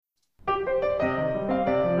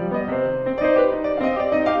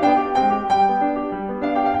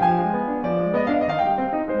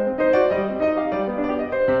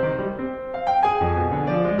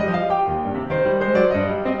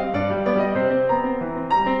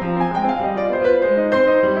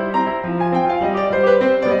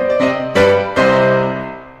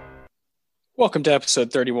Welcome to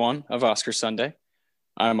episode 31 of Oscar Sunday.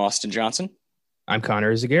 I'm Austin Johnson, I'm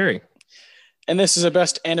Connor Zagari. and this is a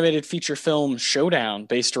Best Animated Feature Film showdown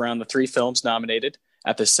based around the three films nominated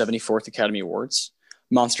at the 74th Academy Awards: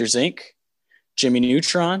 Monsters, Inc., Jimmy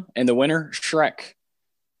Neutron, and the winner, Shrek.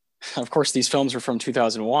 Of course, these films are from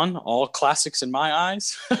 2001, all classics in my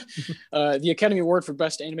eyes. The Academy Award for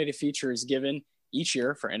Best Animated Feature is given each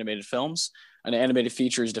year for animated films. An animated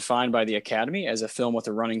feature is defined by the Academy as a film with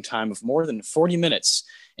a running time of more than 40 minutes,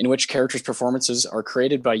 in which characters' performances are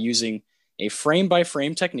created by using a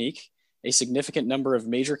frame-by-frame technique, a significant number of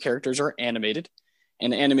major characters are animated,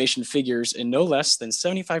 and animation figures in no less than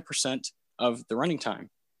 75% of the running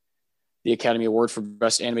time. The Academy Award for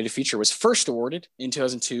Best Animated Feature was first awarded in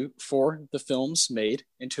 2002 for the films made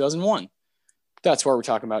in 2001. That's why we're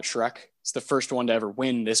talking about Shrek. It's the first one to ever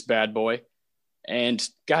win this bad boy. And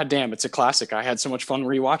goddamn, it's a classic. I had so much fun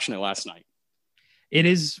rewatching it last night. It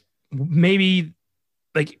is maybe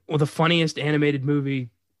the funniest animated movie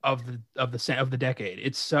of the decade.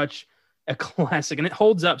 It's such a classic, and it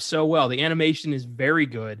holds up so well. The animation is very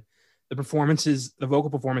good. The vocal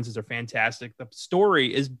performances are fantastic. The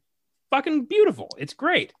story is fucking beautiful. It's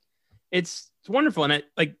great. It's wonderful, and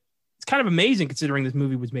it's kind of amazing considering this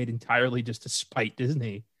movie was made entirely just to spite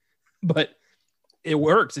Disney, but it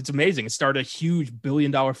works. It's amazing. It started a huge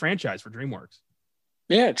billion-dollar franchise for DreamWorks.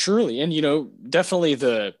 Yeah, truly. And, definitely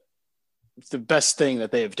the best thing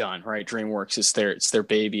that they have done, right? DreamWorks is it's their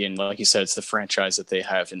baby. And like you said, it's the franchise that they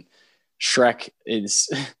have. And Shrek is,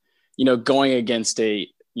 going against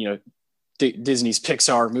Disney's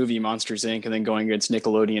Pixar movie, Monsters, Inc., and then going against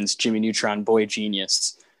Nickelodeon's Jimmy Neutron, Boy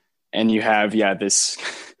Genius. And you have, this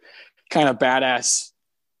kind of badass,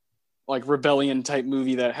 rebellion type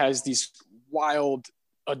movie that has these wild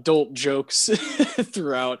adult jokes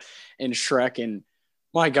throughout in Shrek. And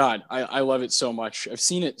my God, I love it so much. I've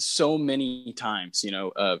seen it so many times,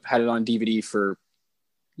 had it on DVD for,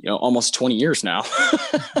 almost 20 years now.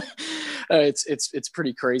 It's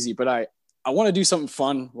pretty crazy, but I want to do something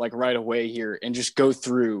fun, right away here and just go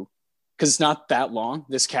through, because it's not that long,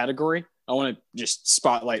 this category. I want to just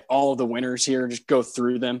spotlight all of the winners here, just go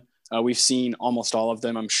through them. We've seen almost all of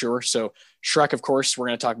them, I'm sure. So Shrek, of course, we're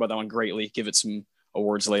going to talk about that one greatly, give it some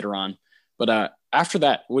awards later on. But after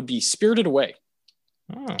that would be Spirited Away.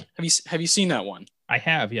 Oh. Have you seen that one? I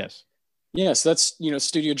have, yes. Yes, that's,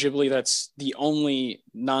 Studio Ghibli. That's the only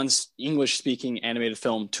non-English speaking animated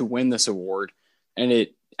film to win this award. And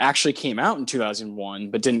it actually came out in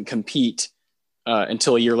 2001, but didn't compete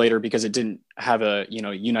until a year later because it didn't have a,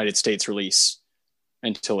 United States release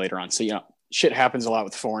until later on. So, shit happens a lot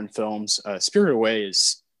with foreign films. Spirited Away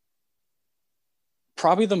is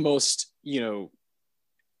probably the most,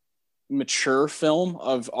 mature film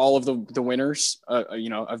of all of the winners,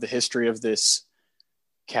 of the history of this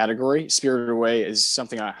category. Spirited Away is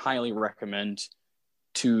something I highly recommend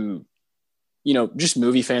to, just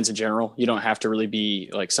movie fans in general. You don't have to really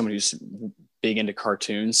be somebody who's big into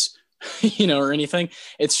cartoons, or anything.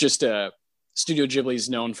 It's just Studio Ghibli is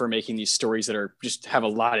known for making these stories that are just have a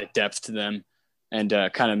lot of depth to them and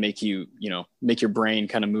kind of make you, make your brain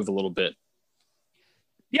kind of move a little bit.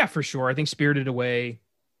 Yeah, for sure. I think Spirited Away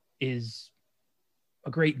is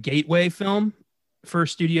a great gateway film for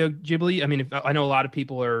Studio Ghibli. I mean, I know a lot of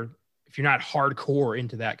people if you're not hardcore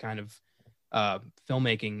into that kind of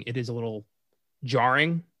filmmaking, it is a little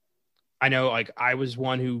jarring. I know, I was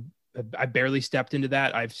one who I barely stepped into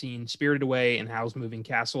that. I've seen Spirited Away and Howl's Moving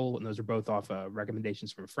Castle, and those are both off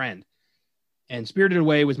recommendations from a friend. And Spirited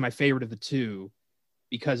Away was my favorite of the two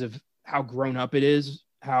because of how grown up it is,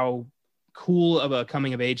 how cool of a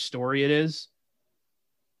coming of age story it is.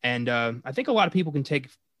 And I think a lot of people can take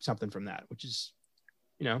something from that, which is,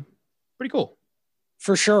 pretty cool.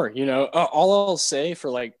 For sure. All I'll say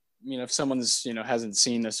for if someone's, hasn't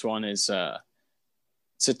seen this one is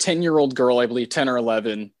it's a 10-year-old girl, I believe 10 or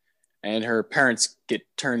 11, and her parents get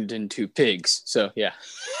turned into pigs. So yeah,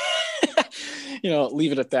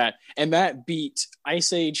 leave it at that. And that beat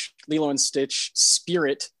Ice Age, Lilo and Stitch,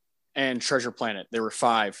 Spirit, and Treasure Planet. There were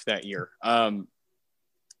 5 that year.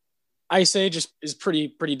 Ice Age is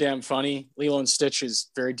pretty damn funny. Lilo and Stitch is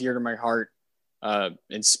very dear to my heart.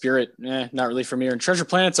 And Spirit, not really for me. And Treasure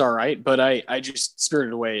Planet's all right, but I just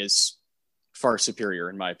Spirited Away is far superior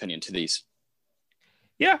in my opinion to these.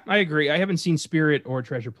 Yeah, I agree. I haven't seen Spirit or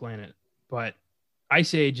Treasure Planet, but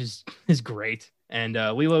Ice Age is great, and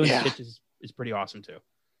Lilo and Stitch is pretty awesome too.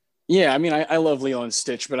 Yeah, I mean, I love Lilo and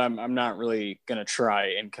Stitch, but I'm not really gonna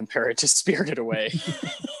try and compare it to Spirited Away.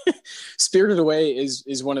 Spirited Away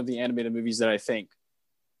is one of the animated movies that I think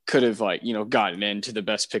could have gotten into the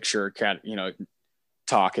Best Picture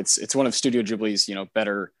talk. It's one of Studio Ghibli's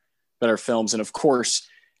better better films. And of course,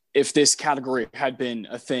 if this category had been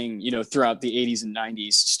a thing, throughout the 80s and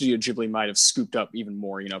 90s, Studio Ghibli might have scooped up even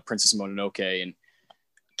more, Princess Mononoke and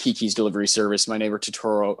Kiki's Delivery Service, My Neighbor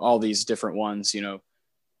Totoro, all these different ones,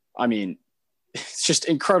 I mean, it's just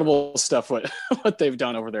incredible stuff what they've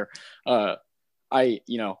done over there. I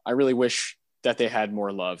really wish that they had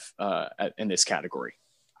more love in this category.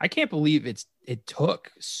 I can't believe it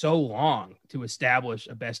took so long to establish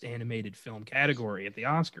a best animated film category at the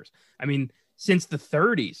Oscars. I mean, since the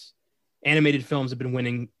 30s, animated films have been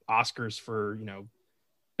winning Oscars for,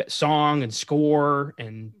 song and score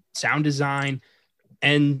and sound design.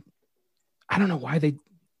 And I don't know why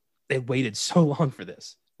they waited so long for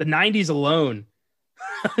this. The 90s alone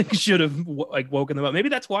should have woken them up. Maybe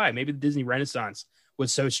that's why. Maybe the Disney Renaissance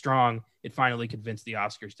was so strong it finally convinced the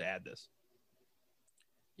Oscars to add this.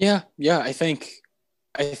 Yeah, I think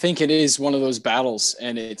it is one of those battles,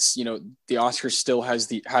 and it's the Oscars still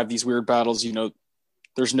have these weird battles.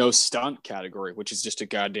 There's no stunt category, which is just a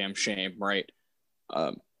goddamn shame, right?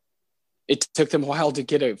 It took them a while to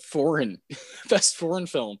get a best foreign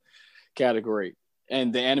film category,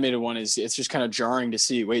 and the animated one it's just kind of jarring to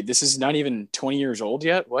see. Wait, this is not even 20 years old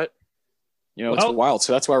yet. What? It's wild.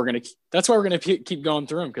 So that's why we're gonna keep going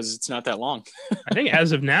through them, because it's not that long. I think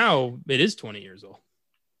as of now, it is 20 years old.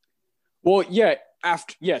 Well, yeah,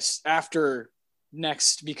 after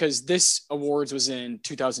next, because this awards was in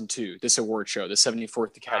 2002, this award show, the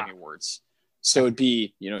 74th Academy Awards. So it'd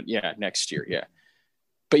be, next year. Yeah.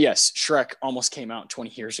 But yes, Shrek almost came out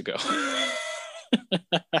 20 years ago.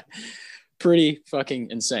 Pretty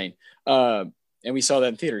fucking insane. And we saw that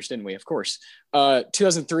in theaters, didn't we? Of course.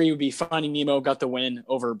 2003 would be Finding Nemo, got the win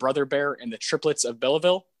over Brother Bear and the Triplets of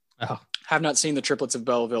Belleville. Oh. Have not seen the Triplets of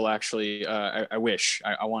Belleville, actually. I wish.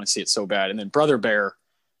 I want to see it so bad. And then Brother Bear,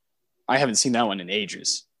 I haven't seen that one in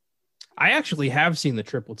ages. I actually have seen the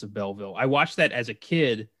Triplets of Belleville. I watched that as a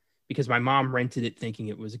kid because my mom rented it thinking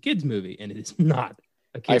it was a kid's movie, and it is not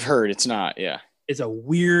a kid's I've heard it's not, yeah. It's a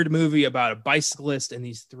weird movie about a bicyclist and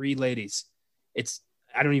these three ladies. I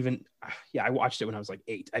watched it when I was like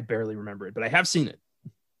 8. I barely remember it, but I have seen it.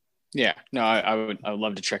 Yeah, no, I would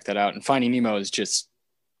love to check that out. And Finding Nemo is just...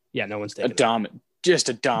 Yeah, no one's taking a dominant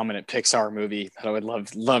Pixar movie that I would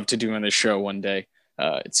love to do on this show one day.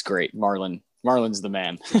 It's great. Marlin's the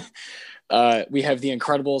man. We have The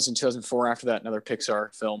Incredibles in 2004. After that, another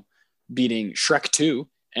Pixar film beating Shrek 2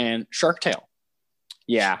 and Shark Tale.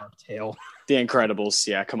 Yeah, Shark Tale. The Incredibles.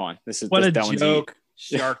 Yeah, come on. What a joke.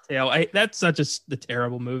 Shark Tale. That's such the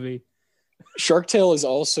terrible movie. Shark Tale is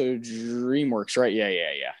also DreamWorks, right? Yeah.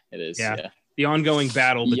 It is. Yeah. The ongoing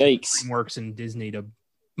battle between DreamWorks and Disney to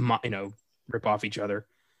rip off each other.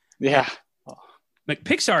 Yeah. Like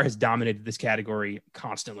Pixar has dominated this category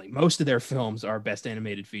constantly. Most of their films are best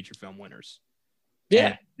animated feature film winners. Yeah.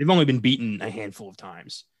 And they've only been beaten a handful of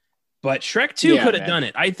times. But Shrek 2 could have done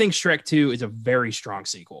it. I think Shrek 2 is a very strong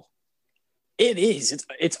sequel. It is.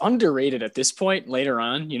 It's underrated at this point. Later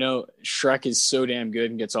on, Shrek is so damn good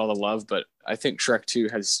and gets all the love, but I think Shrek 2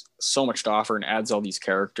 has so much to offer and adds all these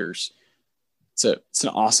characters. It's an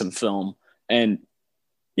awesome film. And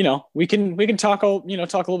we can talk a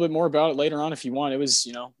little bit more about it later on if you want. It was,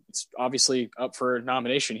 it's obviously up for a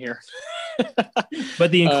nomination here. But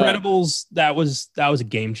The Incredibles, that was a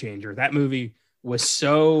game changer. That movie was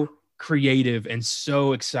so creative and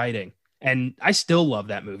so exciting. And I still love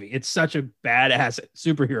that movie. It's such a badass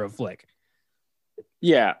superhero flick.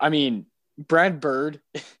 Yeah, I mean, Brad Bird,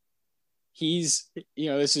 he's,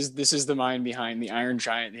 this is the mind behind The Iron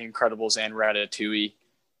Giant, The Incredibles, and Ratatouille.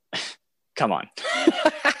 Come on.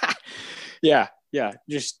 Yeah.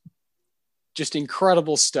 Just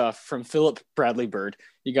incredible stuff from Philip Bradley Bird.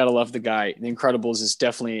 You got to love the guy. The Incredibles is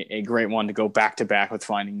definitely a great one to go back to back with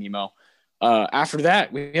Finding Nemo. After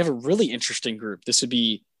that, we have a really interesting group. This would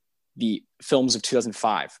be the films of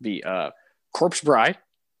 2005. Be Corpse Bride,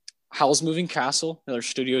 Howl's Moving Castle, another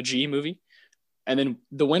Studio G movie, and then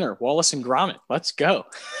the winner, Wallace and Gromit. Let's go.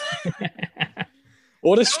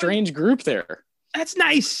 What a strange group there. That's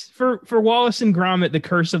nice for Wallace and Gromit, The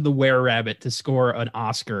Curse of the Were-Rabbit, to score an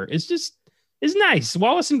Oscar. It's nice.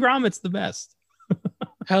 Wallace and Gromit's the best.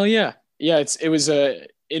 Hell yeah. Yeah, it was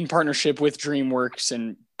in partnership with DreamWorks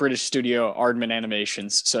and British studio Aardman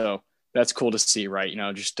Animations. So that's cool to see, right?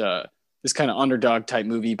 Just this kind of underdog type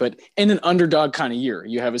movie, but in an underdog kind of year.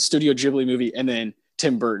 You have a Studio Ghibli movie and then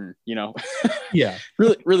Tim Burton, Yeah.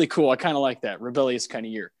 Really, really cool. I kind of like that rebellious kind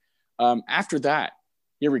of year. After that,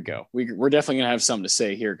 here we go. We're definitely going to have something to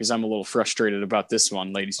say here because I'm a little frustrated about this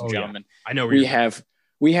one, ladies and gentlemen. Yeah. I know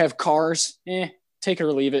we have Cars, take it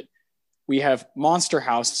or leave it. We have Monster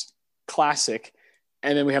House, classic,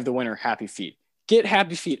 and then we have the winner, Happy Feet. get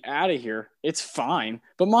Happy Feet out of here. It's fine.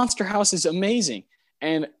 But Monster House is amazing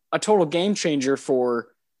and a total game changer for,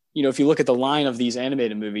 if you look at the line of these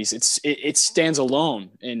animated movies, it stands alone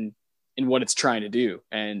in what it's trying to do.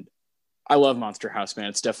 And I love Monster House, man.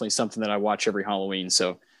 It's definitely something that I watch every Halloween.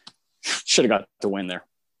 So should have got the win there.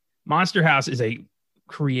 Monster House is a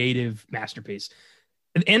creative masterpiece.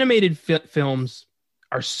 And animated films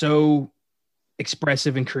are so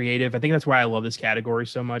expressive and creative. I think that's why I love this category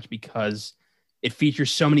so much, because it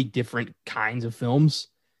features so many different kinds of films.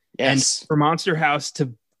 Yes. And for Monster House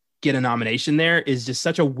to get a nomination there is just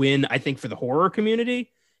such a win, I think, for the horror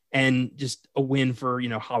community and just a win for,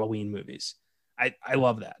 Halloween movies. I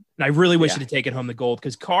love that. And I really wish it had taken home the gold,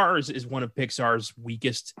 because Cars is one of Pixar's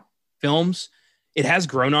weakest films. It has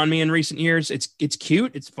grown on me in recent years. It's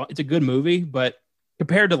cute. It's fun. It's a good movie, but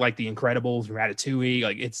compared to like The Incredibles, Ratatouille,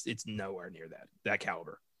 like it's nowhere near that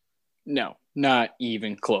caliber. No, not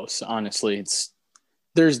even close. Honestly,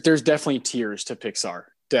 there's definitely tiers to Pixar,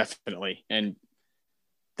 definitely, and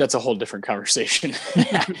that's a whole different conversation.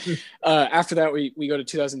 After that, we go to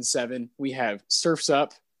 2007. We have Surf's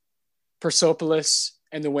Up, Persepolis,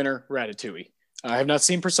 and the winner, Ratatouille. I have not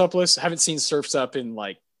seen Persepolis. I haven't seen Surf's Up in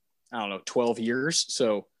 12 years.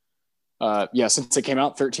 So, since it came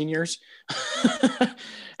out, 13 years.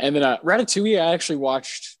 And then Ratatouille, I actually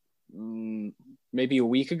watched maybe a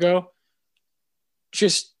week ago.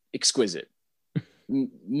 Just exquisite.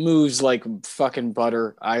 Moves like fucking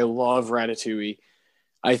butter. I love Ratatouille.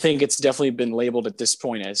 I think it's definitely been labeled at this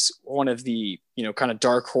point as one of the, kind of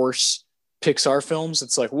dark horse Pixar films.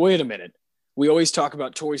 It's like, wait a minute. We always talk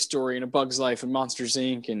about Toy Story and A Bug's Life and Monsters,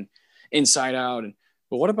 Inc. and Inside Out.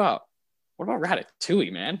 But what about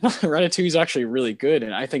Ratatouille, man? Ratatouille is actually really good.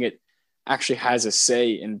 And I think it actually has a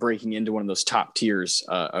say in breaking into one of those top tiers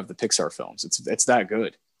of the Pixar films. It's that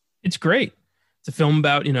good. It's great. It's a film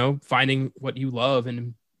about, finding what you love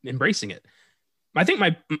and embracing it. I think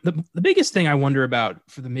the biggest thing I wonder about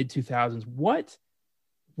for the mid 2000s, what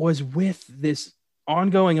was with this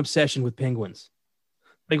ongoing obsession with penguins?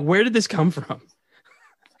 Like, where did this come from?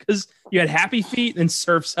 Because you had Happy Feet and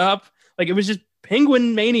Surf's Up. Like, it was just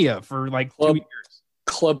penguin mania for 2 years.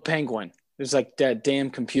 Club Penguin. There's like that damn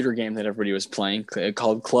computer game that everybody was playing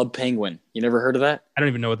called Club Penguin. You never heard of that? I don't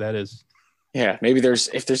even know what that is. Yeah, maybe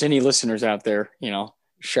if there's any listeners out there,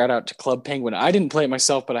 shout out to Club Penguin. I didn't play it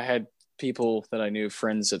myself, but I had people that I knew,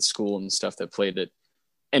 friends at school and stuff, that played it.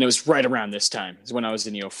 And it was right around this time. It was when I was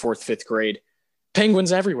in, 4th, 5th grade.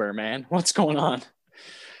 Penguins everywhere, man. What's going on?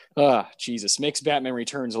 Jesus. Makes Batman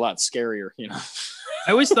Returns a lot scarier,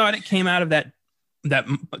 I always thought it came out of that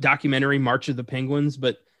documentary, March of the Penguins,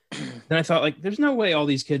 but then I thought, there's no way all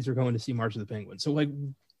these kids are going to see March of the Penguins. So,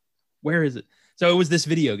 where is it? So it was this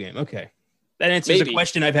video game. Okay. That answers a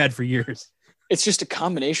question I've had for years. It's just a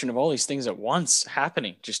combination of all these things at once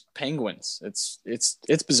happening. Just penguins.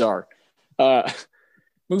 It's bizarre.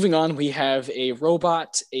 Moving on, we have a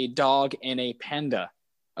robot, a dog, and a panda.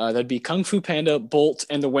 That'd be Kung Fu Panda, Bolt,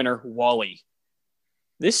 and the winner, Wall-E.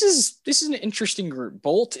 This is an interesting group.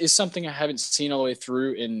 Bolt is something I haven't seen all the way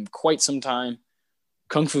through in quite some time.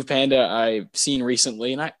 Kung Fu Panda I've seen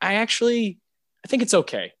recently, and I think it's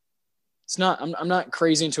okay. It's not. I'm not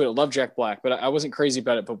crazy into it. I love Jack Black, but I wasn't crazy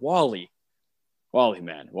about it. But Wall-E,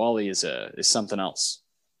 man, Wall-E is something else.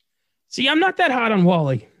 See, I'm not that hot on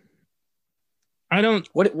Wall-E. I don't.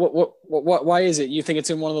 What? Why is it? You think it's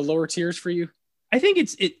in one of the lower tiers for you? I think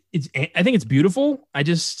it's I think it's beautiful. I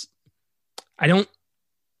don't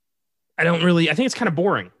really. I think it's kind of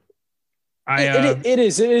boring. It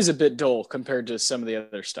is a bit dull compared to some of the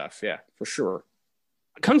other stuff. Yeah, for sure.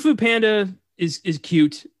 Kung Fu Panda is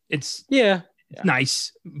cute. It's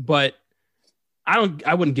nice, but I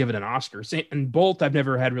wouldn't give it an Oscar. And Bolt, I've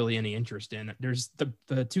never had really any interest in. There's the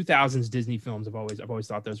 2000s Disney films. I've always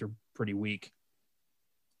thought those are pretty weak.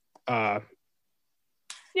 I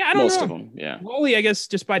don't know. Most of them, yeah. Wall-E, I guess,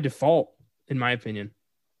 just by default, in my opinion.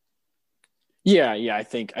 Yeah, I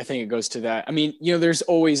think it goes to that. I mean, there's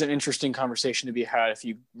always an interesting conversation to be had if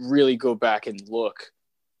you really go back and look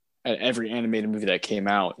at every animated movie that came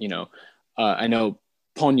out. I know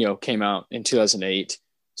Ponyo came out in 2008,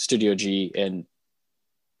 Studio G, and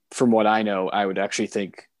from what I know, I would actually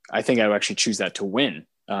think I would actually choose that to win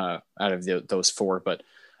out of those four. But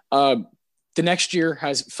the next year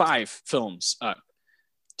has 5 films.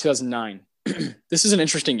 2009. This is an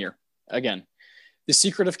interesting year. Again, The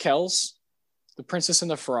Secret of Kells, The Princess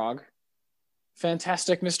and the Frog,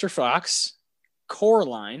 Fantastic Mr. Fox,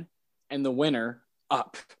 Coraline, and the winner,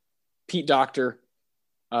 Up. Pete Docter.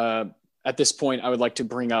 At this point, I would like to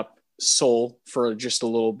bring up Soul for just a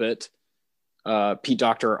little bit. Pete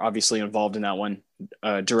Docter, obviously involved in that one,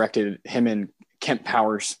 directed him and Kent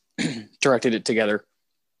Powers directed it together.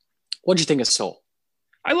 What did you think of Soul?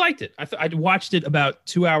 I liked it. I watched it about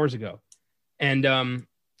 2 hours ago, and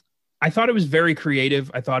I thought it was very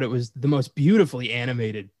creative. I thought it was the most beautifully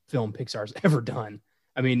animated film Pixar's ever done.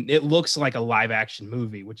 I mean, it looks like a live action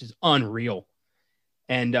movie, which is unreal.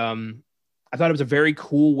 And I thought it was a very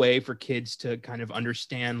cool way for kids to kind of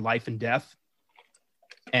understand life and death.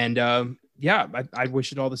 And I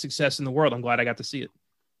wish it all the success in the world. I'm glad I got to see it.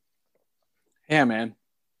 Yeah, man.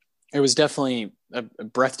 It was definitely a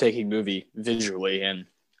breathtaking movie visually, and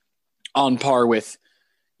on par with,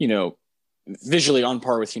 visually on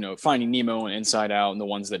par with, Finding Nemo and Inside Out, and the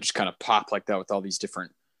ones that just kind of pop like that with all these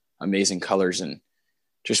different amazing colors, and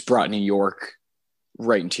just brought New York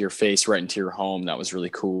right into your face, right into your home. That was really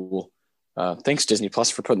cool. Thanks Disney Plus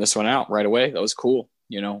for putting this one out right away. That was cool.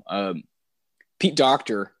 Pete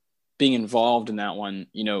Docter being involved in that one,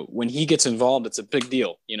 when he gets involved, it's a big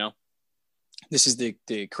deal. This is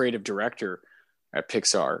the creative director at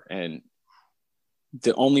Pixar, and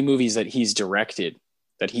the only movies that he's directed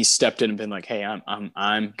that he stepped in and been like, hey,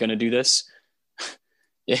 I'm gonna do this.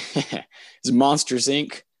 Yeah, is Monsters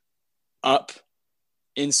Inc., Up,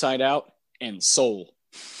 Inside Out, and Soul.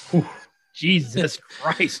 Jesus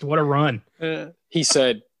Christ, what a run. He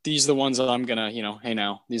said, these are the ones that I'm gonna, hey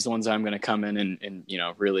now, these are the ones I'm gonna come in and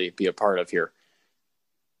really be a part of here.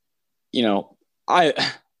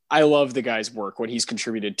 I love the guy's work, what he's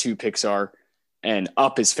contributed to Pixar, and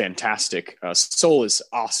Up is fantastic. Soul is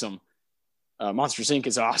awesome. Monsters Inc.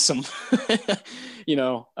 is awesome.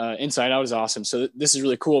 Inside Out is awesome. So this is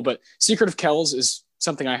really cool. But Secret of Kells is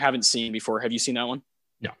something I haven't seen before. Have you seen that one?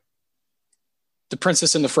 No. The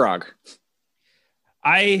Princess and the Frog.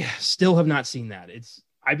 I still have not seen that.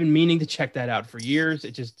 I've been meaning to check that out for years.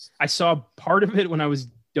 I saw part of it when I was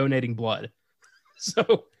donating blood.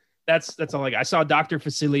 So that's all I saw Dr.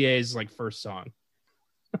 Facilier's first song.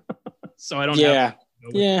 So I don't know.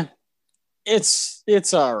 Yeah.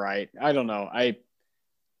 It's all right. I don't know.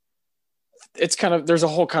 It's kind of, there's a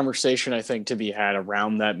whole conversation I think to be had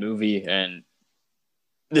around that movie, and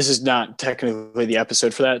this is not technically the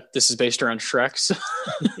episode for that. This is based around Shrek.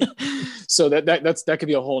 So that could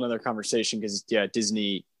be a whole nother conversation, because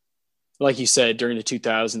Disney, like you said, during the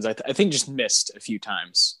 2000s, I think just missed a few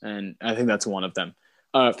times, and I think that's one of them.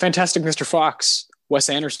 Fantastic Mr. Fox, Wes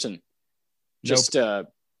Anderson. Just nope.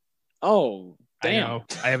 Oh, damn.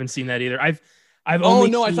 I haven't seen that either. I've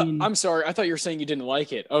only seen... I'm sorry. I thought you were saying you didn't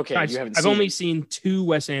like it. Okay, I've only seen 2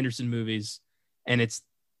 Wes Anderson movies, and it's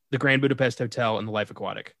The Grand Budapest Hotel and The Life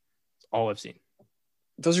Aquatic. That's all I've seen.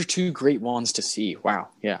 Those are 2 great ones to see. Wow.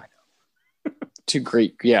 Yeah. 2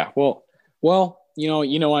 great. Yeah. Well, I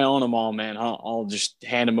own them all, man. I'll just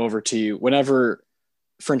hand them over to you whenever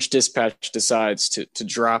French Dispatch decides to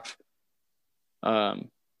drop,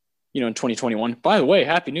 in 2021. By the way,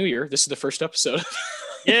 Happy New Year. This is the first episode.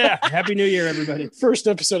 Yeah. Happy New Year, everybody. First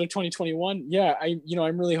episode of 2021. Yeah.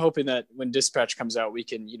 I'm really hoping that when Dispatch comes out, we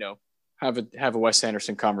can, have a Wes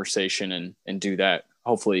Anderson conversation and do that.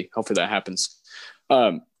 Hopefully that happens.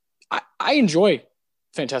 I enjoy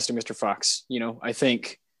Fantastic Mr. Fox. I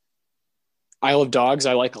think Isle of Dogs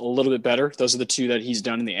I like a little bit better. Those are the 2 that he's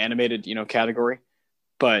done in the animated, category.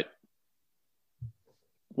 But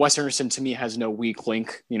Wes Anderson to me has no weak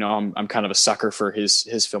link. I'm kind of a sucker for his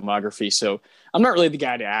filmography, so I'm not really the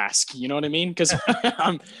guy to ask. You know what I mean? Because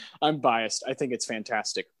I'm biased. I think it's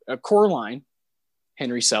fantastic. Coraline,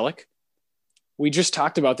 Henry Selick. We just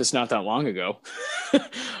talked about this not that long ago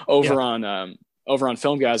over on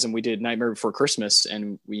Filmgasm. We did Nightmare Before Christmas,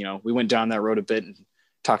 and we went down that road a bit and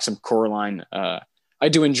talked some Coraline. I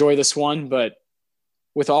do enjoy this one, but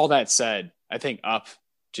with all that said, I think Up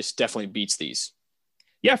just definitely beats these.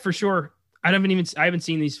 Yeah, for sure. I haven't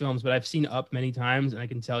seen these films, but I've seen Up many times, and I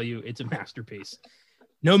can tell you it's a masterpiece.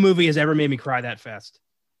 No movie has ever made me cry that fast.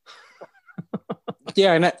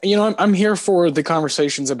 Yeah, and I'm here for the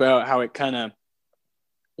conversations about how it kind of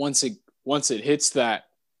once it hits that,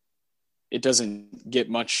 it doesn't get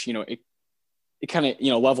much. It kind of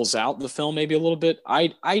levels out the film maybe a little bit.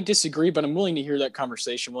 I disagree, but I'm willing to hear that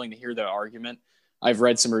conversation, willing to hear that argument. I've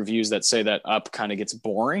read some reviews that say that Up kind of gets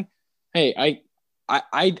boring. Hey,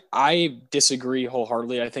 I disagree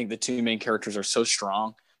wholeheartedly. I think the 2 main characters are so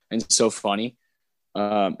strong and so funny.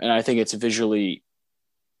 And I think it's visually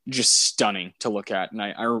just stunning to look at. And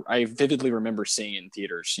I vividly remember seeing it in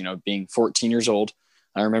theaters, being 14 years old.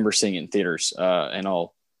 I remember seeing it in theaters, and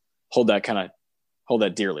I'll hold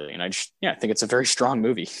that dearly. And I think it's a very strong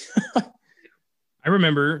movie. I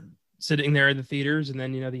remember sitting there in the theaters, and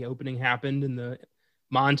then, the opening happened and the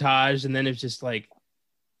montage, and then it's just like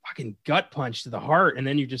fucking gut punch to the heart. And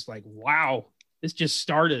then you're just like, wow, this just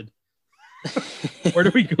started. Where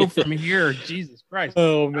do we go from here? Jesus Christ.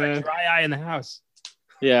 Oh Got a man. dry eye in the house.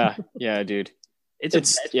 Yeah, dude. It's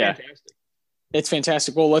fantastic. It's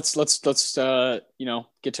fantastic. Well, let's get to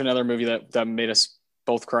another movie that made us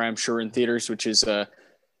both cry, I'm sure, in theaters, which is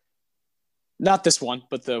not this one,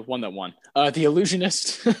 but the one that won. The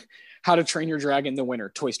Illusionist, How to Train Your Dragon, The Winner,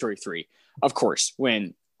 Toy Story 3. Of course,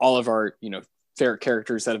 when all of our, favorite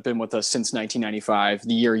characters that have been with us since 1995,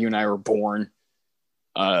 the year you and I were born,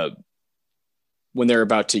 when they're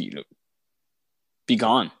about to, be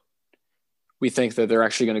gone, we think that they're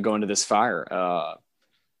actually going to go into this fire.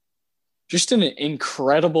 Just an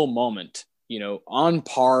incredible moment, on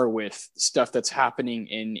par with stuff that's happening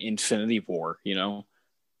in Infinity War.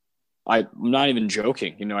 I'm not even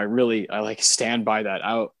joking. I stand by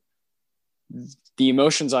that. The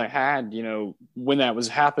emotions I had, when that was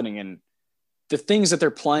happening, and the things that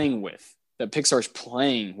they're playing with, that Pixar's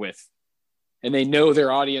playing with, and they know their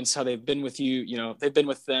audience, how they've been with you, they've been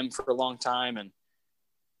with them for a long time, and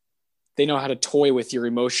they know how to toy with your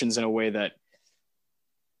emotions in a way that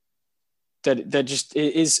just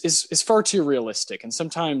is far too realistic, and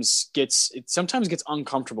sometimes gets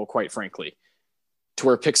uncomfortable, quite frankly, to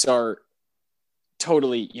where Pixar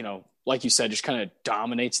totally, like you said, just kind of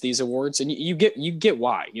dominates these awards, and you get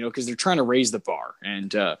why, because they're trying to raise the bar,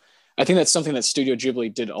 and I think that's something that Studio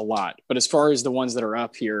Ghibli did a lot. But as far as the ones that are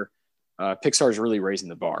up here, Pixar is really raising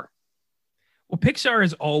the bar. Well, Pixar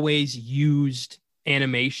has always used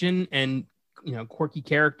animation and quirky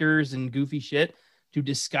characters and goofy shit to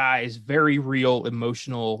disguise very real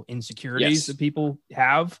emotional insecurities that people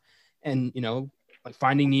have. And like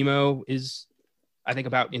Finding Nemo is, I think,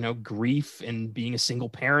 about grief and being a single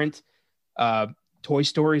parent. Toy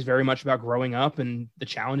Story is very much about growing up and the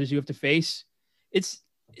challenges you have to face.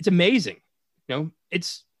 It's amazing.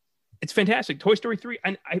 It's fantastic. Toy Story 3.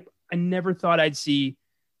 I never thought I'd see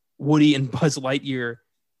Woody and Buzz Lightyear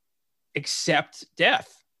accept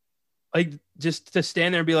death. Like, just to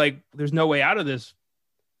stand there and be like, there's no way out of this.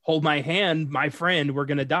 Hold my hand, my friend, we're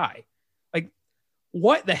going to die. Like,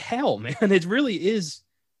 what the hell, man? It really is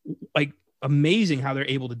like amazing how they're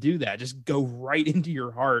able to do that. Just go right into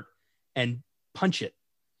your heart and punch it.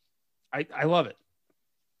 I love it.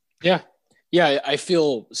 Yeah. Yeah, I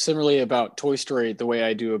feel similarly about Toy Story the way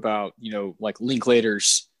I do about, like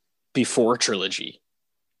Linklater's Before trilogy.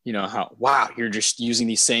 How, wow, you're just using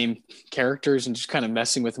these same characters and just kind of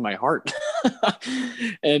messing with my heart.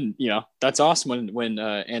 And, that's awesome when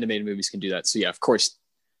animated movies can do that. So, yeah, of course,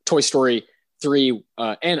 Toy Story 3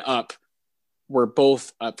 and Up were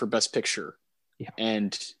both up for Best Picture. Yeah.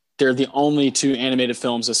 And they're the only two animated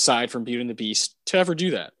films aside from Beauty and the Beast to ever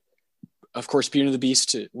do that. Of course, Beauty and the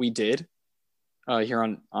Beast, we did. Here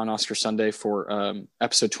on Oscar Sunday for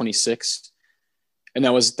episode 26, and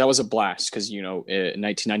that was a blast because in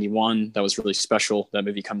 1991 that was really special. That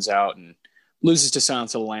movie comes out and loses to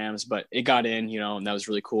Silence of the Lambs, but it got in, and that was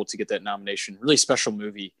really cool to get that nomination. Really special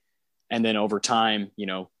movie, and then over time,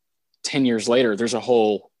 10 years later, there's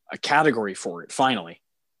a category for it finally,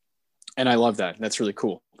 and I love that. That's really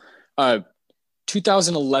cool.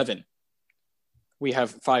 2011, we have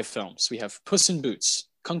 5 films. We have Puss in Boots,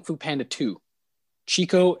 Kung Fu Panda 2.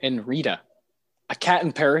 Chico and Rita, A Cat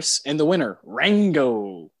in Paris, and the winner,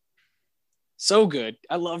 Rango. So good.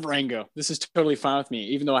 I love Rango. This is totally fine with me,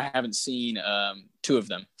 even though I haven't seen 2 of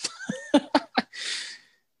them. I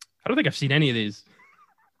don't think I've seen any of these.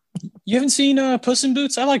 You haven't seen Puss in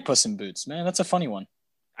Boots? I like Puss in Boots, man. That's a funny one.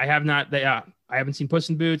 I have not. I haven't seen Puss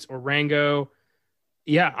in Boots or Rango.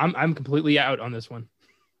 Yeah, I'm completely out on this one.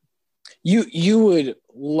 You would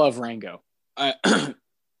love Rango.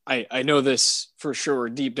 I know this for sure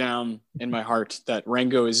deep down in my heart that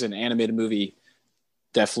Rango is an animated movie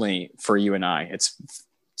definitely for you and I. It's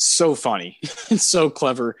so funny. It's so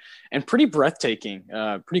clever and pretty breathtaking.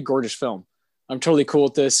 Pretty gorgeous film. I'm totally cool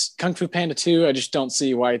with this. Kung Fu Panda 2, I just don't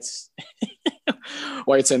see why it's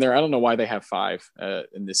in there. I don't know why they have 5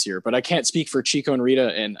 in this year, but I can't speak for Chico and Rita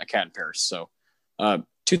and A Cat in Paris. So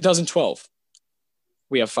 2012,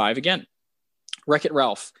 we have 5 again. Wreck-It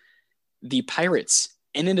Ralph, The Pirates,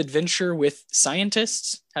 In an Adventure with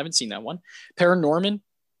Scientists. Haven't seen that one. Paranorman,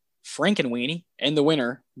 Frankenweenie, and the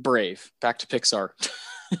winner, Brave. Back to Pixar.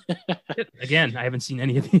 Again, I haven't seen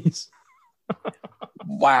any of these.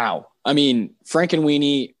 Wow. I mean,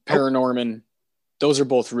 Frankenweenie, Paranorman, those are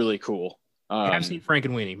both really cool. I have seen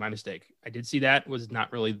Frankenweenie, my mistake. I did see that, was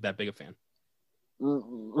not really that big a fan.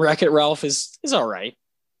 Wreck-It Ralph is all right.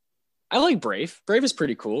 I like Brave. Brave is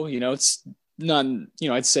pretty cool. It's none,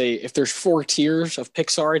 I'd say if there's 4 tiers of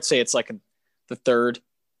Pixar, I'd say it's like the third.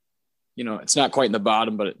 It's not quite in the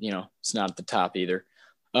bottom, but it's not at the top either.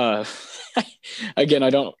 Uh, again, I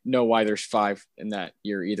don't know why there's five in that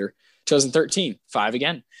year either. 2013, five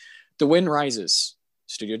again. The Wind Rises,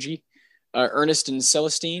 Studio G. Ernest and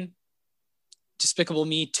Celestine, Despicable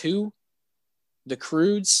Me 2, The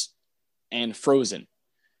Croods, and Frozen.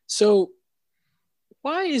 So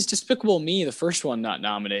why is Despicable Me, the first one, not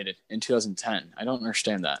nominated in 2010? I don't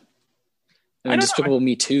understand that. And then Despicable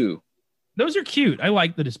Me 2. Those are cute. I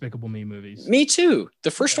like the Despicable Me movies. Me too.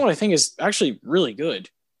 The first one I think is actually really good.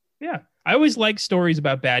 Yeah. I always like stories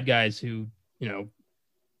about bad guys who,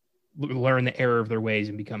 learn the error of their ways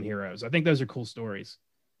and become heroes. I think those are cool stories,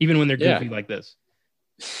 even when they're goofy like this.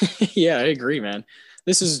 Yeah, I agree, man.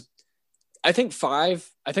 I think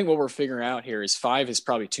what we're figuring out here is 5 is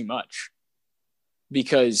probably too much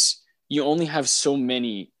because you only have so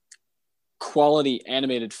many quality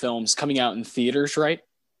animated films coming out in theaters, right?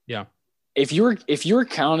 Yeah. If you're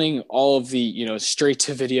counting all of the, straight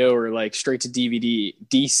to video or like straight to DVD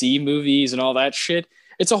DC movies and all that shit,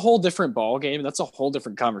 it's a whole different ball game. That's a whole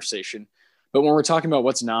different conversation. But when we're talking about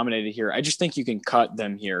what's nominated here, I just think you can cut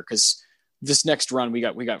them here because this next run we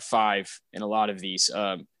got 5 in a lot of these.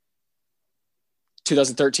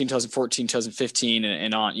 2013, 2014, 2015,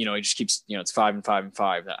 and on. It just keeps. It's 5 and 5 and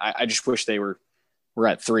 5. I just wish they were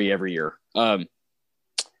at 3 every year.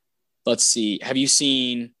 Let's see. Have you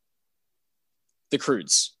seen The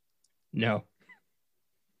Croods? No.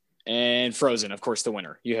 And Frozen, of course, the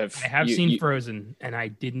winner. I have seen Frozen, and I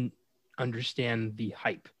didn't understand the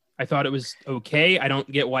hype. I thought it was okay. I don't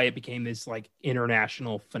get why it became this like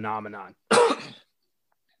international phenomenon.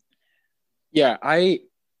 Yeah, I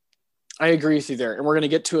agree with you there. And we're going to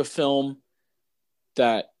get to a film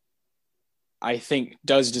that I think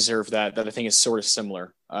does deserve that I think is sort of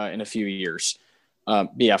similar in a few years.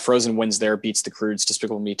 But yeah, Frozen wins there, beats The Croods,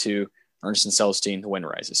 Despicable Me 2, Ernest and Celestine, The Wind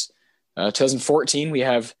Rises. 2014, we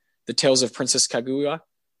have The Tales of Princess Kaguya,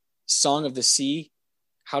 Song of the Sea,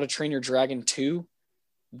 How to Train Your Dragon 2,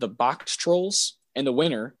 The Box Trolls, and the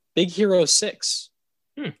winner, Big Hero 6.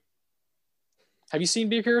 Have you seen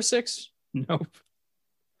Big Hero 6? Nope.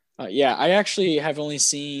 Yeah, I actually have I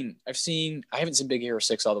haven't seen Big Hero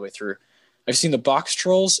 6 all the way through. I've seen The Box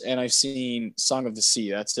Trolls and I've seen Song of the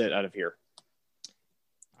Sea. That's it out of here.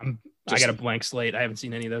 I got a blank slate. I haven't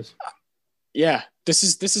seen any of those. Yeah, this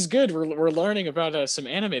is good. We're learning about some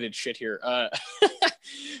animated shit here.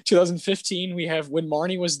 2015, we have When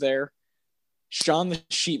Marnie Was There, Shaun the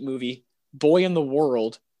Sheep Movie, Boy in the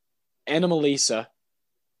World, Anomalisa,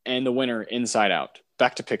 and the winner, Inside Out.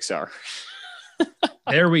 Back to Pixar.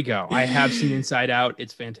 There we go. I have seen Inside Out.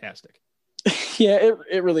 It's fantastic. Yeah,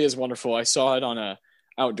 it really is wonderful. I saw it on a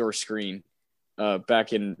outdoor screen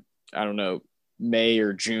back in, I don't know, May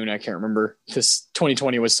or June. I can't remember. This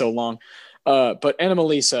 2020 was so long. But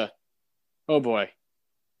Anomalisa, oh boy.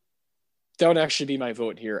 That would actually be my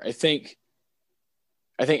vote here. I think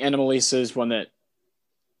Anomalisa is one that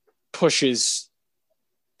pushes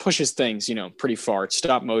things, pretty far. It's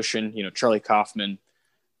stop motion, Charlie Kaufman,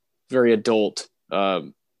 very adult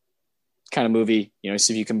kind of movie.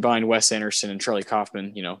 So if you combine Wes Anderson and Charlie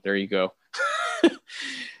Kaufman, there you go.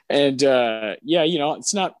 And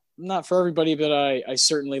it's not for everybody, but I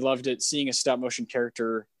certainly loved it. Seeing a stop motion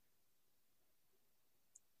character,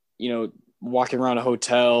 walking around a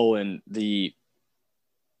hotel and the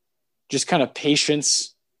just kind of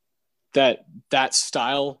patience that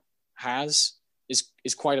style has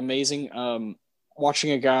is quite amazing.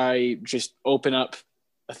 Watching a guy just open up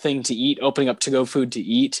a thing to eat, opening up to-go food to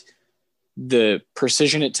eat, the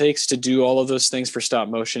precision it takes to do all of those things for stop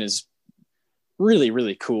motion is really,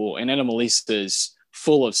 really cool. And Anomalisa is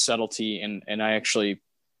full of subtlety. And I actually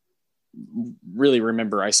really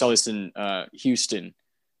remember I saw this in Houston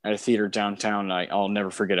at a theater downtown. I'll never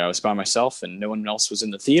forget. I was by myself and no one else was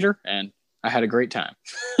in the theater, and I had a great time.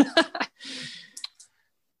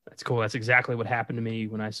 That's cool. That's exactly what happened to me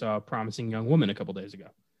when I saw Promising Young Woman a couple days ago.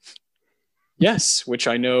 Yes, which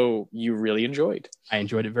I know you really enjoyed. I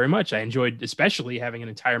enjoyed it very much. I enjoyed especially having an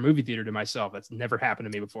entire movie theater to myself. That's never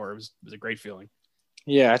happened to me before. It was a great feeling.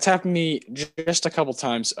 Yeah, it's happened to me just a couple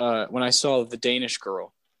times. When I saw The Danish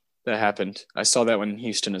Girl, that happened. I saw that one in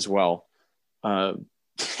Houston as well.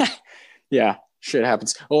 Yeah, shit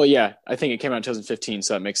happens. Well, yeah, I think it came out in 2015,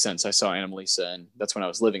 so that makes sense. I saw Anomalisa, and that's when I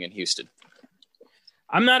was living in Houston.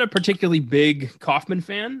 I'm not a particularly big Kaufman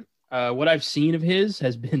fan. What I've seen of his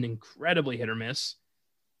has been incredibly hit or miss.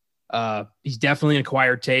 He's definitely an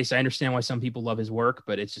acquired taste. I understand why some people love his work,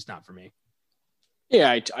 but it's just not for me.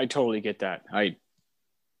 Yeah, I totally get that.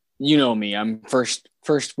 You know me, I'm first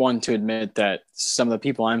one to admit that some of the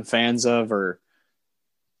people I'm fans of are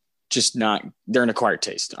just not, they're an acquired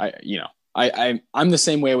taste. I'm the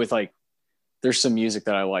same way with like there's some music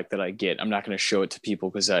that I like that I get. I'm not going to show it to people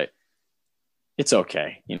because it's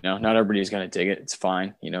okay. Not everybody's going to dig it. It's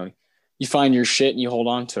fine. You find your shit and you hold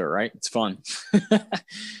on to it, right? It's fun.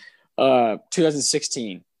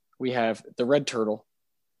 2016, we have The Red Turtle.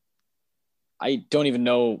 I don't even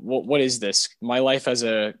know what is this? My Life as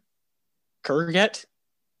a Kurget?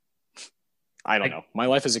 I don't know. My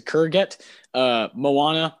Life as a Kurget.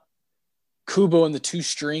 Moana, Kubo and the Two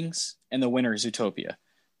Strings, and the winner, Zootopia.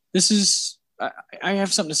 I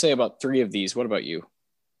have something to say about 3 of these. What about you?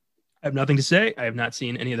 I have nothing to say. I have not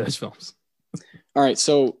seen any of those films. All right.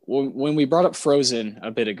 So when we brought up Frozen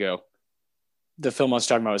a bit ago, the film I was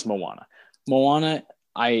talking about was Moana. Moana,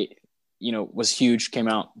 was huge, came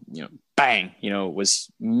out, bang,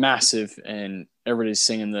 was massive, and everybody's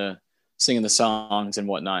singing the songs and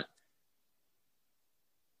whatnot.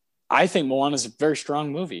 I think Moana is a very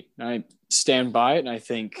strong movie. I stand by it, and I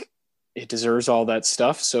think it deserves all that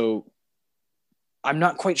stuff. So I'm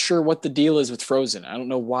not quite sure what the deal is with Frozen. I don't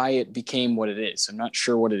know why it became what it is. I'm not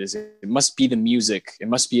sure what it is. It must be the music. It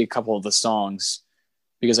must be a couple of the songs,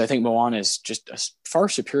 because I think Moana is just a far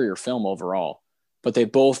superior film overall. But they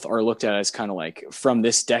both are looked at as kind of like, from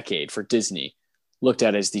this decade for Disney, looked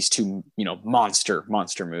at as these two, monster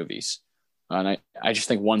movies. And I just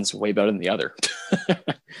think one's way better than the other.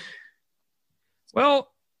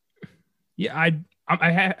 Well, yeah,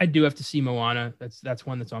 I do have to see Moana. That's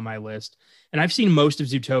one that's on my list. And I've seen most of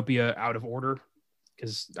Zootopia out of order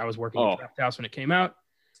because I was working at Draft House when it came out.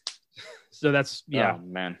 So that's, yeah. Oh,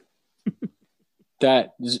 man.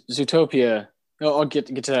 That Zootopia, I'll get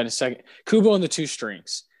to that in a second. Kubo and the Two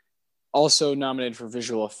Strings, also nominated for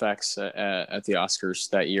visual effects at the Oscars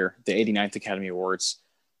that year, the 89th Academy Awards.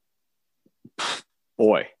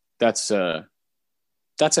 Boy, that's a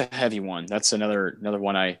heavy one. That's another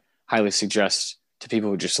one I highly suggest to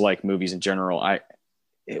people who just like movies in general.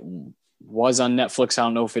 It was on Netflix. I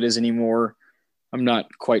don't know if it is anymore. I'm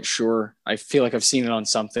not quite sure. I feel like I've seen it on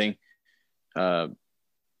something.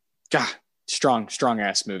 Strong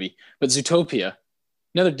ass movie. But Zootopia,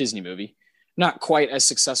 another Disney movie, not quite as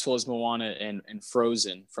successful as Moana and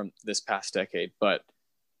Frozen from this past decade, but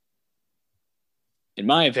in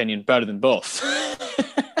my opinion, better than both.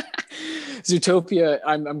 Zootopia,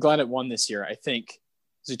 I'm glad it won this year. I think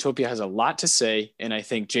Zootopia has a lot to say, and I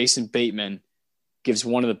think Jason Bateman gives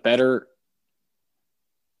one of the better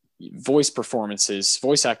voice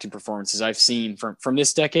acting performances I've seen from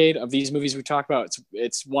this decade of these movies we talk about.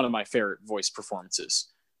 It's one of my favorite voice performances.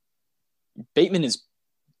 Bateman is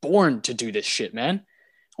born to do this shit, man.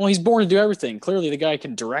 Well, he's born to do everything. Clearly, the guy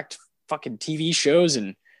can direct fucking TV shows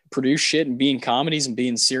and produce shit and be in comedies and be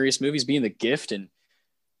in serious movies, be in The Gift, and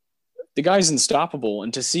the guy's unstoppable.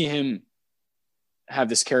 And to see him have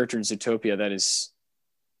this character in Zootopia, that is,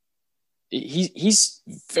 he's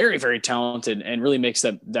very, very talented and really makes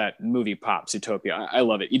that movie pop. Zootopia, I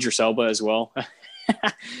love it. Idris Elba as well.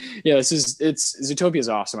 Yeah, Zootopia is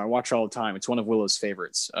awesome. I watch it all the time. It's one of Willow's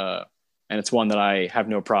favorites, and it's one that I have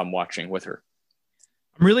no problem watching with her.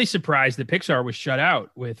 I'm really surprised that Pixar was shut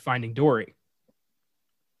out with Finding Dory,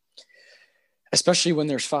 especially when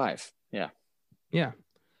there's 5. Yeah.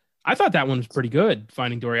 I thought that one was pretty good,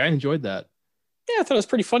 Finding Dory. I enjoyed that. Yeah, I thought it was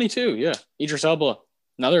pretty funny too. Yeah. Idris Elba,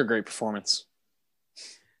 another great performance.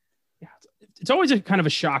 Yeah. It's always a kind of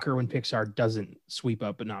a shocker when Pixar doesn't sweep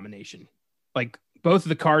up a nomination. Like both of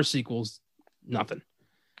the Cars sequels, nothing.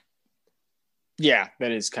 Yeah,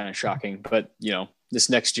 that is kind of shocking. But,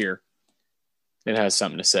 this next year, it has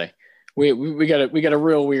something to say. We got a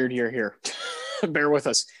real weird year here. Bear with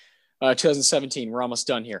us. 2017, we're almost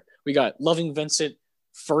done here. We got Loving Vincent,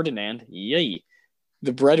 Ferdinand, yay,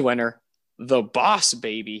 The Breadwinner, The Boss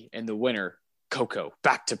Baby, and the winner, Coco.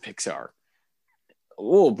 Back to Pixar.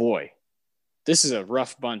 Oh boy, this is a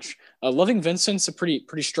rough bunch. Loving Vincent's a pretty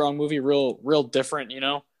strong movie, real different.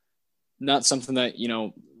 Not something that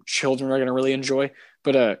children are gonna really enjoy.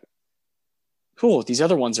 But cool. These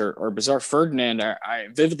other ones are bizarre. Ferdinand, I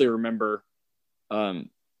vividly remember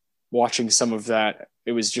watching some of that.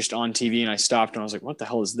 It was just on TV, and I stopped and I was like, "What the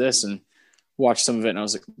hell is this?" And watched some of it, and I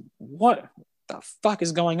was like, what the fuck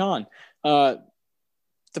is going on?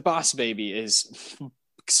 The Boss Baby is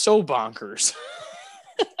so bonkers.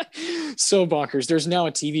 So bonkers. There's now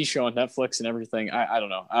a TV show on Netflix and everything. I don't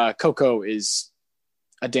know. Coco is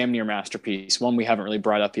a damn near masterpiece, one we haven't really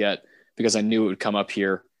brought up yet because I knew it would come up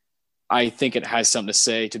here. I think it has something to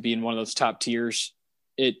say to be in one of those top tiers.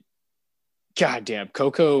 Goddamn,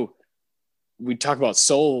 Coco, we talk about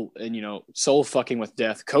soul and, soul fucking with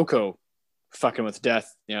death. Coco fucking with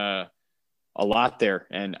death a lot there,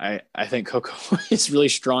 and I think Coco is really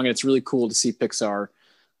strong, and it's really cool to see Pixar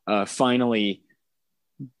finally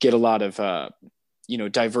get a lot of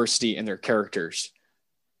diversity in their characters,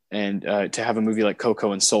 and to have a movie like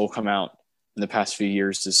Coco and Soul come out in the past few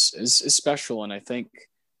years is special, and I think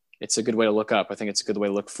it's a good way to look up. I think it's a good way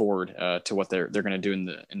to look forward to what they're going to do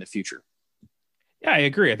in the future. Yeah, I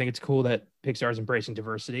agree. I think it's cool that Pixar is embracing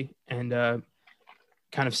diversity and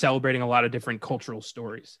kind of celebrating a lot of different cultural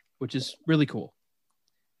stories, which is really cool.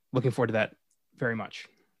 Looking forward to that very much.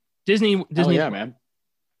 Disney. Oh yeah, man.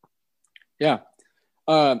 Yeah.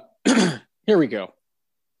 Here we go.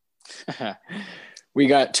 We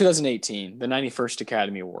got 2018, the 91st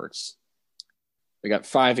Academy Awards. We got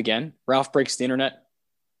 5 again. Ralph Breaks the Internet.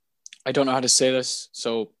 I don't know how to say this,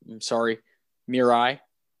 so I'm sorry. Mirai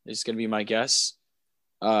is going to be my guess.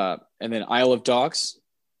 And then Isle of Dogs,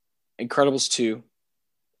 Incredibles 2,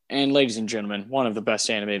 and ladies and gentlemen, one of the best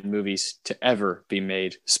animated movies to ever be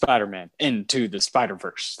made, Spider-Man Into the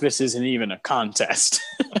Spider-Verse. This isn't even a contest.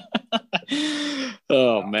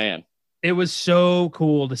 Oh, man. It was so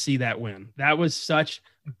cool to see that win. That was such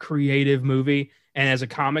a creative movie. And as a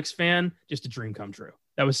comics fan, just a dream come true.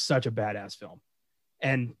 That was such a badass film.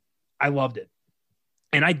 And I loved it.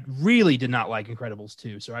 And I really did not like Incredibles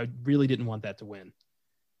 2, so I really didn't want that to win.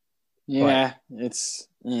 Yeah, but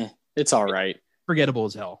it's all right. Forgettable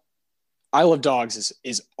as hell. Isle of Dogs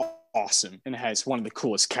is awesome and has one of the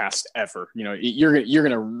coolest casts ever. You know, you're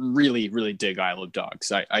gonna really, really dig Isle of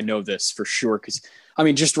Dogs. I know this for sure because I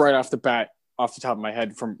mean, just right off the bat, off the top of my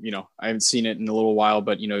head, from I haven't seen it in a little while,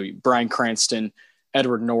 but Bryan Cranston,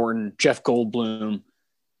 Edward Norton, Jeff Goldblum,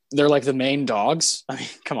 they're like the main dogs. I mean,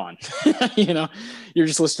 come on, you're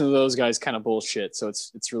just listening to those guys kind of bullshit. So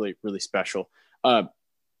it's really, really special.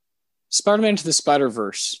 Spider-Man Into the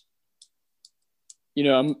Spider-Verse.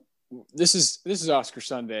 This is Oscar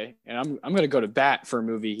Sunday, and I'm going to go to bat for a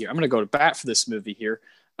movie here. I'm going to go to bat for this movie here.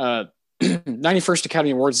 91st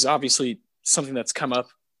Academy Awards is obviously something that's come up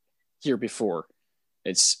here before.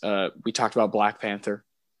 It's we talked about Black Panther.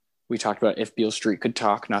 We talked about If Beale Street Could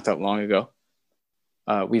Talk not that long ago.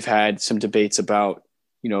 We've had some debates about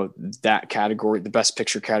that category, the Best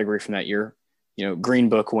Picture category from that year. Green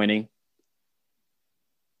Book winning.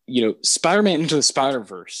 Spider-Man Into the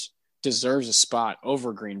Spider-Verse deserves a spot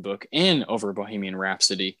over Green Book and over Bohemian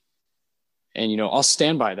Rhapsody. And, I'll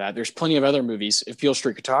stand by that. There's plenty of other movies. If Beale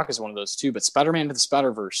Street Could Talk is one of those too, but Spider-Man Into the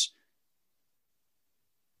Spider-Verse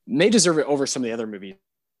may deserve it over some of the other movies.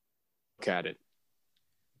 Look at it.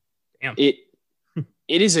 Damn. It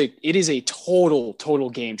is a total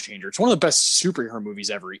game changer. It's one of the best superhero movies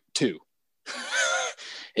ever too.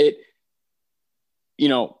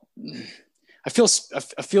 I feel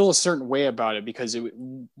a certain way about it because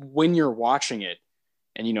when you're watching it,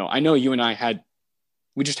 and I know you and I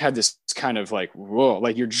we just had this kind of like, whoa,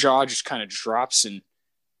 like your jaw just kind of drops, and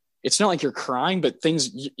it's not like you're crying, but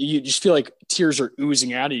you just feel like tears are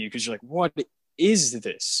oozing out of you because you're like, what is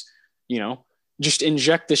this? Just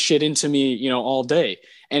inject this shit into me, all day,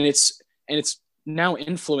 and it's now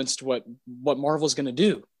influenced what Marvel's going to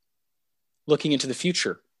do, looking into the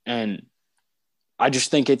future. And I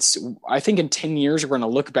just think I think in 10 years, we're going to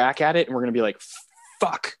look back at it and we're going to be like,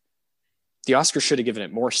 fuck, the Oscars should have given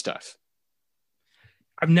it more stuff.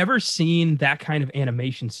 I've never seen that kind of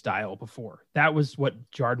animation style before. That was what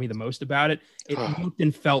jarred me the most about it. It looked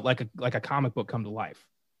and felt like a comic book come to life,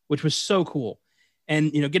 which was so cool.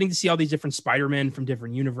 And, getting to see all these different Spider-Men from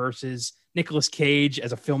different universes, Nicolas Cage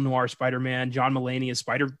as a film noir Spider-Man, John Mulaney as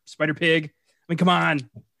Spider-Pig. I mean, come on.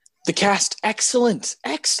 The cast, excellent.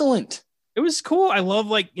 It was cool. I love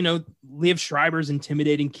Liev Schreiber's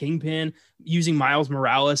intimidating Kingpin. Using Miles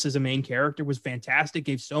Morales as a main character was fantastic.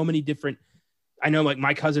 Gave so many different. I know, like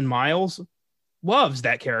my cousin Miles loves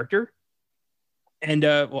that character, and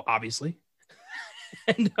obviously,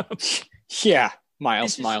 and yeah,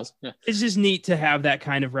 Miles. Yeah. It's just neat to have that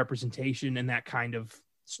kind of representation and that kind of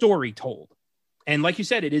story told. And like you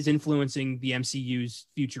said, it is influencing the MCU's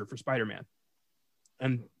future for Spider-Man,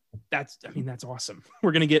 and that's awesome.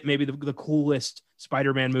 We're going to get maybe the coolest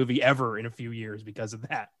Spider-Man movie ever in a few years because of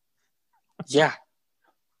that. Yeah.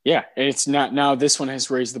 And it's not, now this one has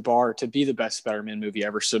raised the bar to be the best Spider-Man movie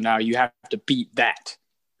ever. So now you have to beat that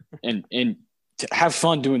and to have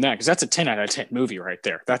fun doing that. Cause that's a 10 out of 10 movie right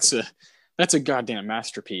there. That's a goddamn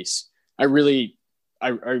masterpiece. I'll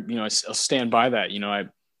stand by that. I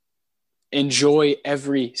enjoy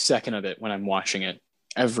every second of it when I'm watching it,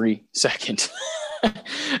 every second.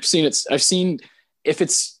 I've seen if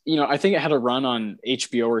it's, I think it had a run on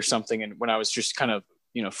HBO or something. And when I was just kind of,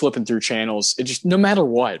 flipping through channels, it just, no matter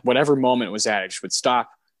whatever moment it was at, I just would stop.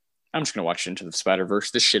 I'm just going to watch Into the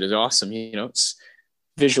Spider-Verse. This shit is awesome. It's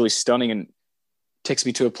visually stunning and takes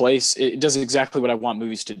me to a place. It does exactly what I want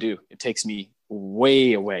movies to do. It takes me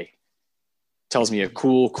way away. Tells me a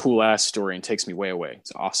cool ass story and takes me way away.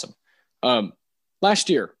 It's awesome. Last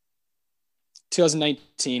year,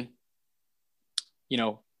 2019,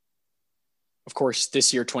 of course,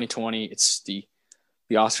 this year, 2020, it's the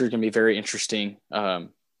Oscars are going to be very interesting. They're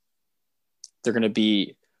going to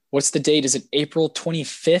be, what's the date? Is it April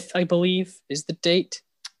 25th, I believe, is the date?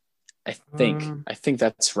 I think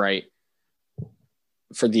that's right.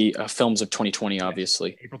 For the films of 2020,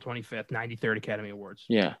 obviously. April 25th, 93rd Academy Awards.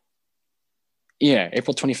 Yeah,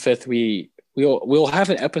 April 25th. We'll have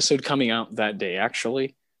an episode coming out that day,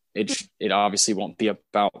 actually. It obviously won't be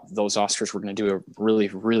about those Oscars. We're going to do a really,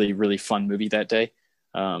 really, really fun movie that day.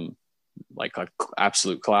 Like an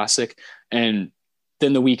absolute classic. And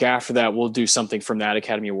then the week after that, we'll do something from that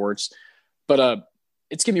Academy Awards. But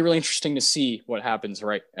it's going to be really interesting to see what happens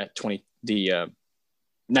right at the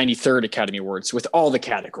 93rd Academy Awards with all the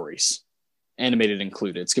categories, animated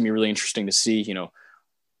included. It's going to be really interesting to see,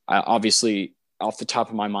 obviously off the top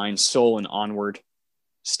of my mind, Soul and Onward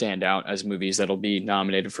stand out as movies that'll be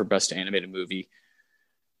nominated for Best Animated Movie.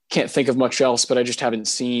 Can't think of much else, but I just haven't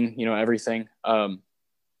seen, everything. But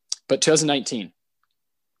 2019,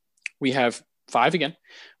 we have 5 again.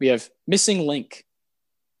 We have Missing Link,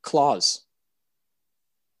 Claws,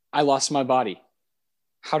 I Lost My Body,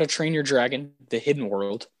 How to Train Your Dragon, The Hidden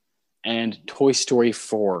World, and Toy Story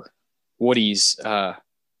 4, Woody's last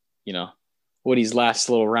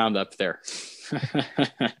little roundup there.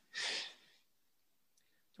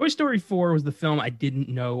 Toy Story 4 was the film I didn't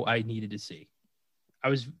know I needed to see. I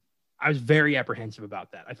was very apprehensive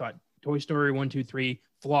about that. I thought Toy Story 1, 2, 3,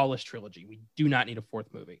 flawless trilogy. We do not need a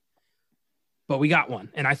 4th movie. But we got one.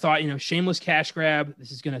 And I thought, shameless cash grab.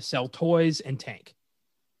 This is going to sell toys and tank.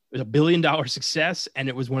 It was $1 billion success, and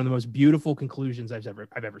it was one of the most beautiful conclusions I've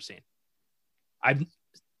ever seen.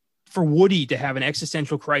 For Woody to have an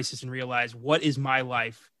existential crisis and realize, what is my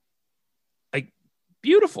life? Like,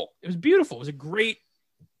 beautiful. It was beautiful. It was a great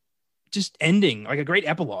just ending, like a great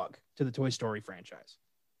epilogue to the Toy Story franchise.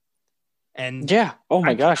 And yeah, oh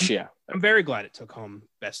my gosh, yeah. I'm very glad it took home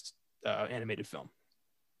Best Animated Film.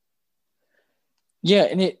 Yeah,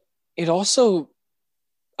 and it also,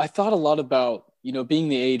 I thought a lot about, being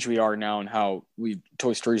the age we are now and how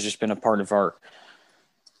Toy Story's just been a part of our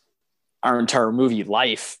entire movie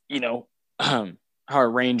life, how it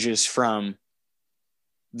ranges from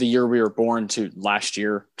the year we were born to last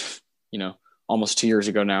year, almost 2 years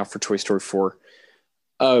ago now for Toy Story 4.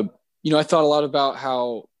 I thought a lot about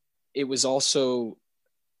how it was also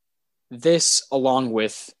this, along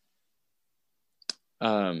with,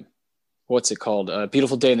 what's it called?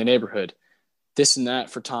 Beautiful Day in the Neighborhood. This and that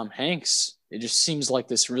for Tom Hanks. It just seems like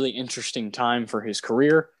this really interesting time for his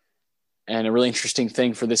career and a really interesting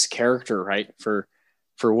thing for this character, right? For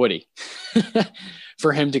Woody,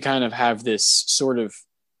 for him to kind of have this sort of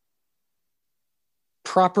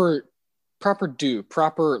proper,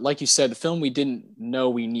 like you said, the film we didn't know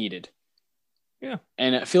we needed. Yeah.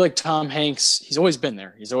 And I feel like Tom Hanks, he's always been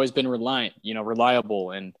there. He's always been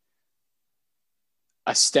reliable and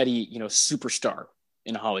a steady, superstar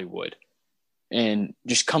in Hollywood, and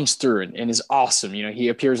just comes through and is awesome. He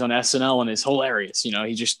appears on SNL and is hilarious.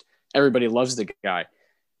 Everybody loves the guy.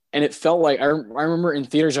 And it felt like, I remember in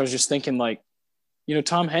theaters, I was just thinking like,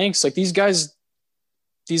 Tom Hanks, like these guys,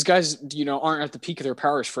 aren't at the peak of their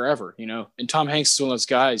powers forever, and Tom Hanks is one of those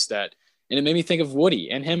guys that, and it made me think of Woody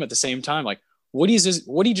and him at the same time. Like Woody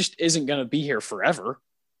just isn't going to be here forever.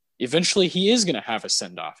 Eventually he is going to have a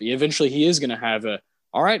send off. Eventually he is going to have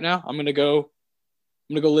all right, now I'm going to go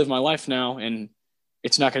live my life now. And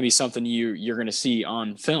it's not going to be something you're going to see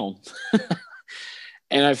on film.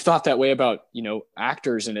 And I've thought that way about,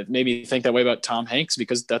 actors, and it made me think that way about Tom Hanks,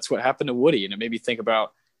 because that's what happened to Woody. And it made me think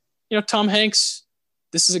about, Tom Hanks,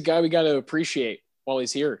 this is a guy we got to appreciate while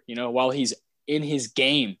he's here, while he's in his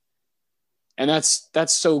game. And that's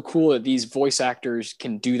so cool that these voice actors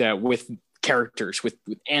can do that with characters, with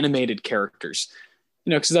animated characters,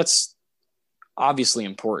 because that's obviously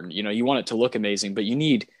important. You want it to look amazing, but you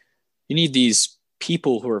need these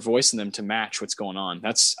people who are voicing them to match what's going on.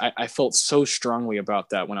 I felt so strongly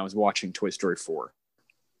about that when I was watching Toy Story 4.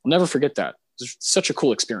 I'll never forget that. It's such a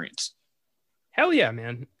cool experience. Hell yeah,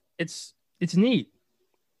 man. It's neat.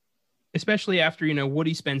 Especially after,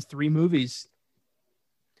 Woody spends 3 movies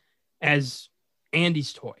as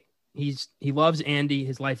Andy's toy. He loves Andy.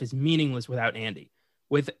 His life is meaningless without Andy.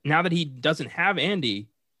 Now that he doesn't have Andy,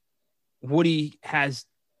 Woody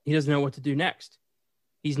he doesn't know what to do next.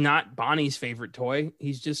 He's not Bonnie's favorite toy.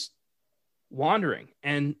 He's just wandering.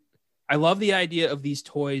 And I love the idea of these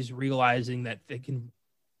toys realizing that they can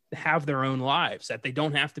have their own lives, that they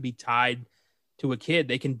don't have to be tied to a kid.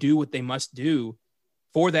 They can do what they must do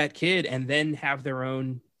for that kid and then have their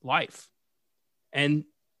own life. And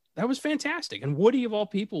that was fantastic. And Woody, of all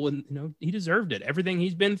people, and he deserved it. Everything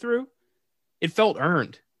he's been through, it felt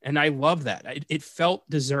earned. And I love that. It felt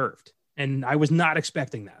deserved. And I was not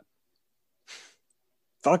expecting that.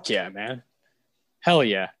 Fuck yeah, man. Hell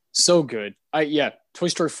yeah. So good. Toy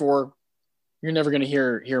Story 4, you're never going to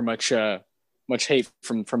hear much hate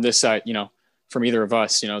from this side, from either of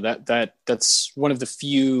us. That's one of the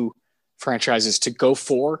few franchises to go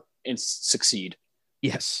for and succeed.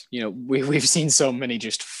 Yes. We've seen so many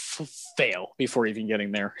just fail before even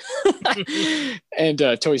getting there. And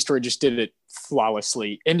Toy Story just did it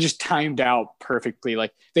flawlessly and just timed out perfectly.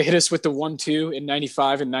 Like they hit us with the 1-2 in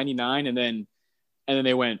 95 and 99, and then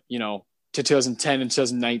they went, to 2010 and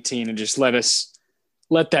 2019 and just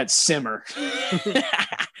let that simmer.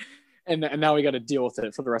 and now we got to deal with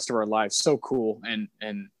it for the rest of our lives. So cool.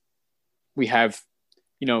 And we have,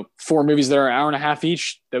 4 movies that are an hour and a half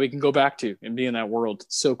each that we can go back to and be in that world.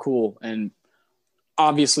 So cool. And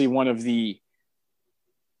obviously one of the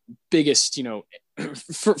biggest,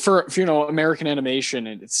 for American animation,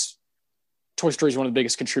 and it's Toy Story is one of the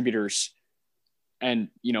biggest contributors. And,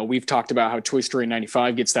 we've talked about how Toy Story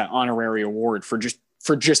 95 gets that honorary award for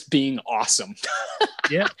just being awesome.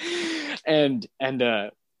 Yeah. And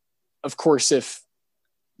of course, if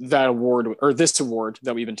that award or this award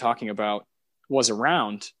that we've been talking about was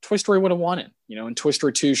around, Toy Story would have won it, and Toy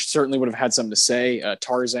Story 2 certainly would have had something to say.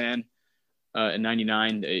 Tarzan in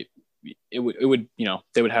 99, it would,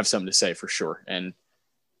 they would have something to say for sure. And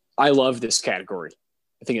I love this category.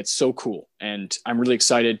 I think it's so cool. And I'm really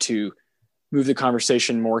excited to move the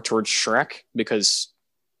conversation more towards Shrek, because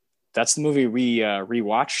that's the movie we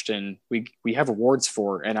rewatched and we have awards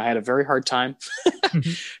for, and I had a very hard time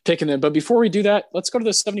picking them. But before we do that, let's go to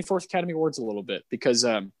the 74th Academy Awards a little bit, because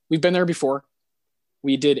we've been there before.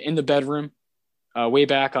 We did In the Bedroom way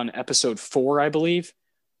back on episode 4, I believe.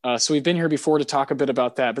 So we've been here before to talk a bit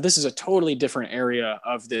about that, but this is a totally different area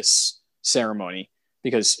of this ceremony,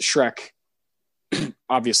 because Shrek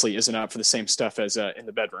obviously isn't up for the same stuff as In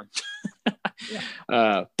the Bedroom.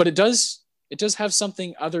 Yeah. But it does have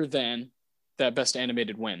something other than that best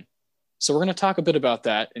animated win. So we're going to talk a bit about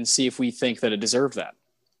that and see if we think that it deserved that.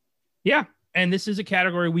 Yeah. And this is a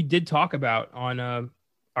category we did talk about on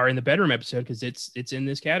our In the Bedroom episode, because it's in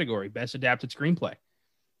this category, best adapted screenplay.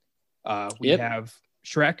 We have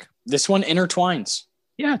Shrek. This one intertwines.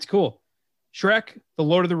 Yeah, it's cool. Shrek, The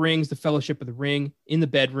Lord of the Rings, The Fellowship of the Ring, In the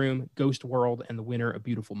Bedroom, Ghost World, and the winner, A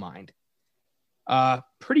Beautiful Mind.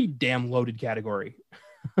 Pretty damn loaded category.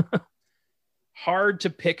 Hard to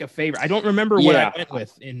pick a favorite. I don't remember what I went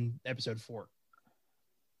with in episode 4.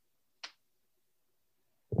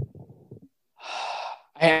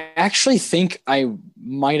 I actually think I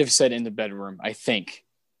might have said In the Bedroom. I think.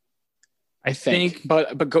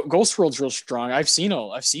 But Ghost World's real strong. I've seen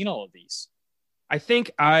all of these. I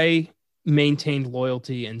think I maintained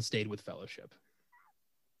loyalty and stayed with Fellowship.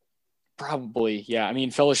 Probably, yeah. I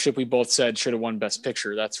mean, Fellowship, we both said should have won Best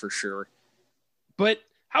Picture. That's for sure. But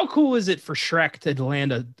how cool is it for Shrek to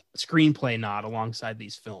land a screenplay nod alongside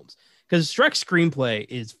these films? Because Shrek's screenplay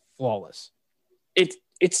is flawless. It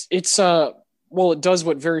does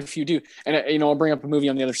what very few do. And I'll bring up a movie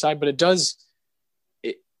on the other side, but it does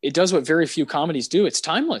what very few comedies do. It's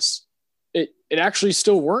timeless. It actually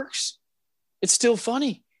still works. It's still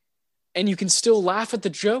funny. And you can still laugh at the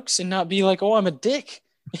jokes and not be like, oh, I'm a dick.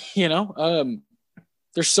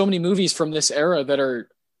 There's so many movies from this era that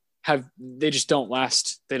they just don't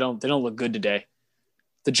last. They don't look good today.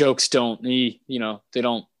 The jokes don't, they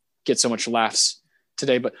don't get so much laughs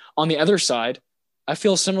today. But on the other side, I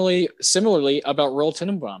feel similarly about Royal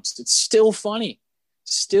Tenenbaums. It's still funny,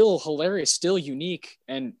 still hilarious, still unique,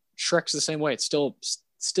 and Shrek's the same way. It still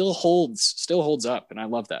holds up, and I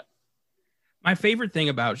love that. My favorite thing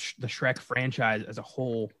about the Shrek franchise as a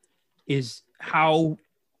whole is how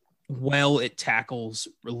well it tackles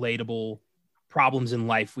relatable problems in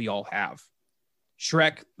life we all have.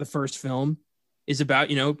 Shrek, the first film, is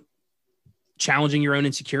about, challenging your own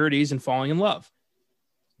insecurities and falling in love.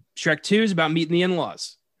 Shrek 2 is about meeting the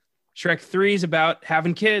in-laws. Shrek 3 is about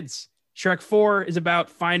having kids. Shrek 4 is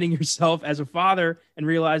about finding yourself as a father and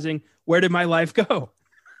realizing, where did my life go?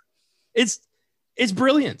 It's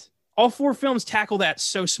brilliant. All 4 films tackle that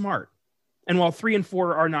so smart. And while 3 and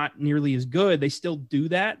 4 are not nearly as good, they still do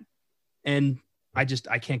that. And I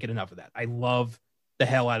can't get enough of that. I love the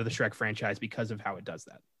hell out of the Shrek franchise because of how it does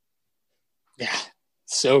that. Yeah,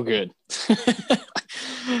 so good.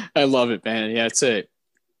 I love it, man. Yeah, it's a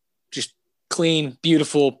just clean,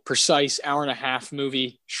 beautiful, precise hour and a half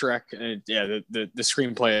movie, Shrek. And the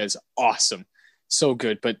screenplay is awesome. so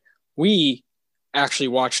good. But we actually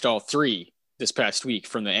watched all three this past week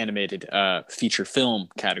from the animated feature film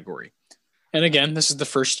category. And again, this is the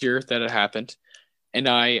first year that it happened. And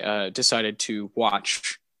I decided to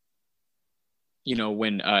watch,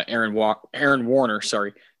 when Aaron Warner,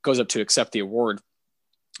 goes up to accept the award.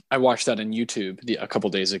 I watched that on YouTube a couple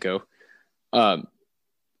days ago.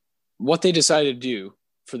 What they decided to do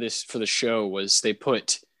for the show was they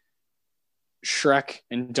put Shrek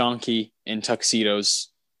and Donkey in tuxedos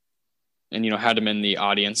and, had them in the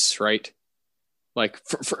audience, right? Like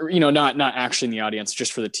for not actually in the audience,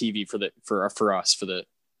 just for the TV, for us, for the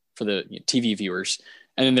TV viewers.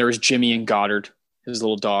 And then there was Jimmy and Goddard, his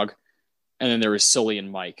little dog. And then there was Sully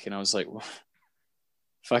and Mike. And I was like, well,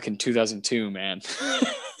 fucking 2002, man.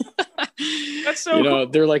 That's so cool.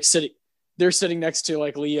 They're sitting next to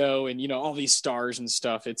like Leo and, all these stars and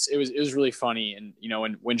stuff. It was really funny. And,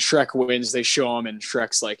 when Shrek wins, they show him and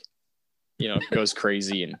Shrek's like, goes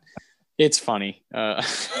crazy, and it's funny,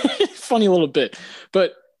 funny a little bit.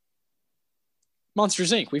 But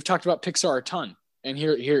Monsters Inc. We've talked about Pixar a ton. And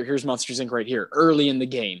here's Monsters Inc. right here, early in the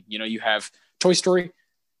game. You have Toy Story,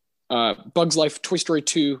 Bug's Life, Toy Story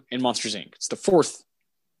 2, and Monsters Inc. It's the fourth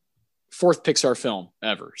Pixar film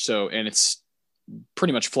ever. So, and it's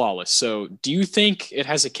pretty much flawless. So, do you think it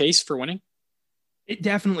has a case for winning? It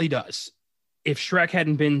definitely does. If Shrek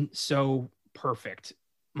hadn't been so perfect,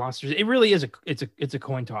 Monsters, it really is it's a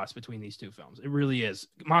coin toss between these two films. It really is.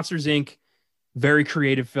 Monsters Inc. Very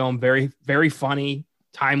creative film, very, very funny,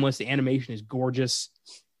 timeless. The animation is gorgeous.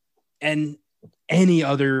 And any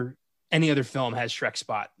other film has Shrek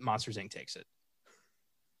spot. Monsters Inc. takes it.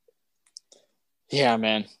 Yeah,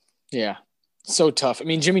 man. Yeah. So tough. I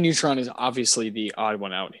mean, Jimmy Neutron is obviously the odd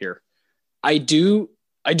one out here. I do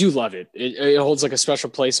love it. It holds like a special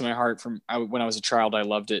place in my heart when I was a child. I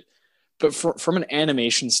loved it. But from an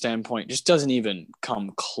animation standpoint, it just doesn't even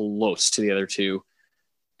come close to the other two.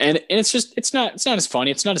 And it's not as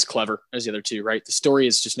funny. It's not as clever as the other two, right? The story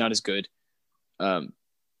is just not as good. But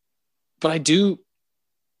I do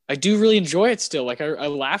really enjoy it still. Like I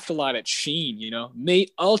laughed a lot at Sheen,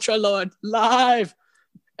 Mate Ultra Lord live,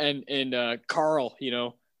 and Carl,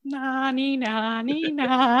 nani nani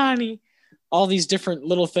nani, all these different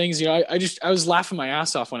little things. I was laughing my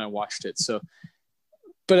ass off when I watched it. So,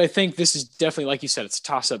 but I think this is definitely, like you said, it's a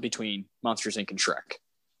toss up between Monsters Inc. and Shrek.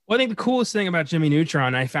 Well, I think the coolest thing about Jimmy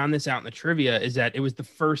Neutron, I found this out in the trivia, is that it was the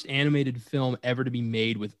first animated film ever to be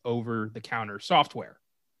made with over-the-counter software.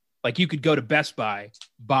 Like you could go to Best Buy,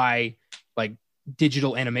 buy like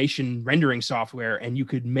digital animation rendering software, and you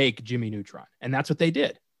could make Jimmy Neutron. And that's what they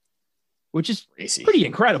did, which is crazy. Pretty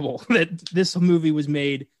incredible that this movie was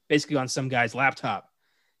made basically on some guy's laptop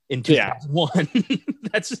in 2001. Yeah.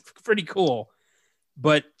 That's pretty cool.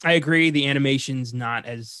 But I agree, the animation's not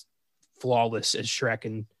as flawless as Shrek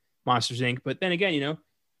and Monsters Inc. But then again,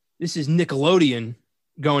 this is Nickelodeon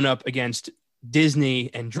going up against Disney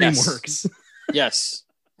and DreamWorks. Yes.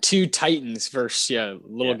 Two titans versus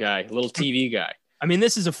little TV guy. I mean,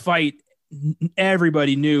 this is a fight.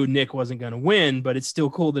 Everybody knew Nick wasn't going to win, but it's still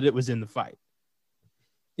cool that it was in the fight.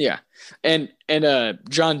 Yeah. And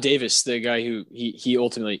John Davis, the guy who he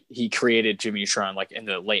ultimately created Jimmy Neutron like in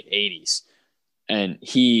the late 80s. And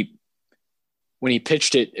when he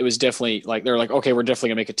pitched it, it was definitely like, they're like, okay, we're definitely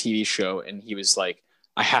gonna make a TV show. And he was like,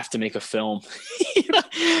 I have to make a film.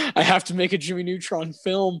 I have to make a Jimmy Neutron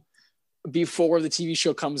film before the TV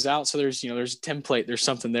show comes out. So there's a template, there's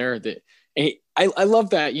something there that I love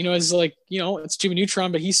that, it's like, it's Jimmy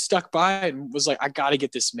Neutron, but he stuck by it and was like, I got to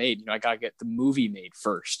get this made. I got to get the movie made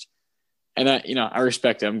first. And I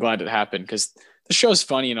respect it. I'm glad it happened because the show's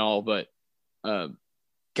funny and all, but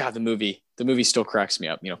God, the movie still cracks me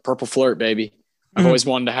up. Purple Flirt, baby. I've always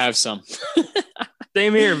wanted to have some.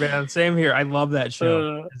 Same here, man. Same here. I love that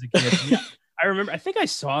show as a kid. Yeah. I remember, I think I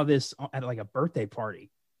saw this at like a birthday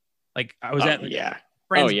party. Like I was at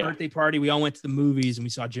friend's birthday party. We all went to the movies and we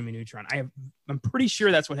saw Jimmy Neutron. I'm pretty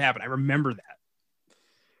sure that's what happened. I remember that.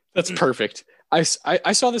 That's perfect. I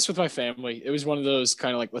saw this with my family. It was one of those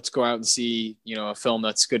kind of like, let's go out and see, a film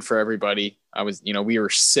that's good for everybody. We were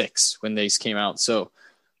 6 when these came out. So,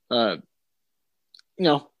 I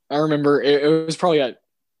remember it was probably at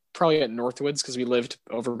Northwoods because we lived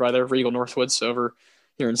over by the Regal Northwoods over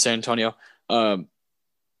here in San Antonio.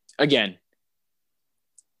 Again,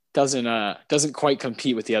 doesn't quite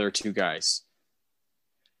compete with the other two guys.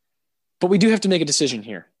 But we do have to make a decision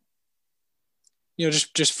here.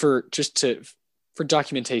 Just for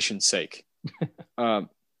documentation's sake.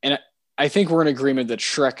 And I think we're in agreement that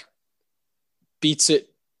Shrek beats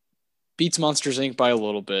Monsters Inc. by a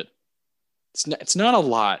little bit. It's not a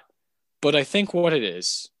lot, but I think what it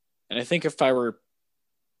is, and I think if I were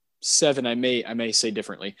 7, I may say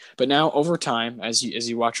differently. But now over time, as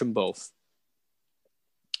you watch them both,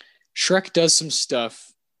 Shrek does some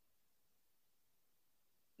stuff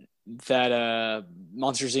that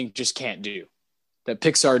Monsters Inc. just can't do, that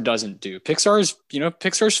Pixar doesn't do.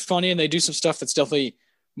 Pixar's funny and they do some stuff that's definitely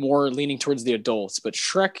more leaning towards the adults, but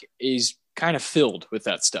Shrek is kind of filled with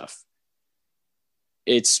that stuff.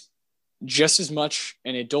 It's just as much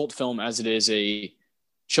an adult film as it is a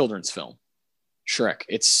children's film. Shrek.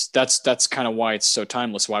 That's kind of why it's so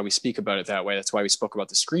timeless, why we speak about it that way. That's why we spoke about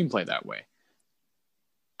the screenplay that way.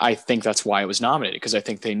 I think that's why it was nominated, because I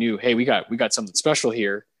think they knew, hey, we got something special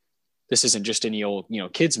here. This isn't just any old,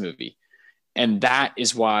 kids movie. And that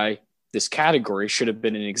is why this category should have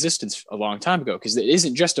been in existence a long time ago, because it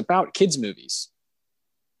isn't just about kids movies.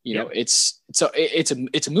 It's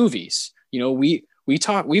movies. We've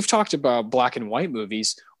talked about black and white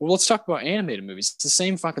movies. Well, let's talk about animated movies. It's the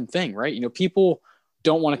same fucking thing, right? People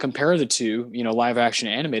don't want to compare the two, live action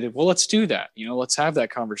and animated. Well, let's do that. Let's have that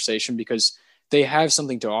conversation, because they have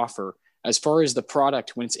something to offer as far as the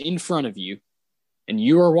product when it's in front of you and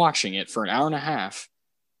you are watching it for an hour and a half.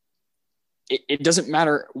 It doesn't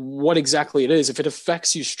matter what exactly it is. If it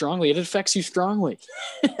affects you strongly, it affects you strongly.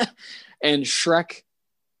 And Shrek,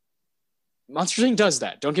 Monsters Inc. does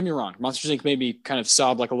that. Don't get me wrong. Monsters Inc. made me kind of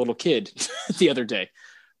sob like a little kid the other day.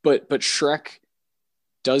 But Shrek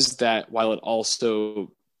does that while it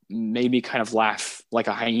also made me kind of laugh like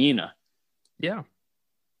a hyena. Yeah.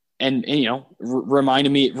 And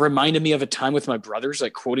reminded me of a time with my brothers,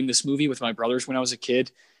 like quoting this movie with my brothers when I was a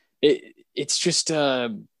kid. It's just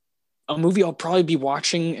a movie I'll probably be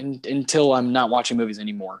watching until I'm not watching movies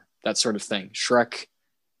anymore. That sort of thing. Shrek.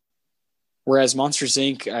 Whereas Monsters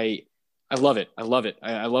Inc., I love it. I love it.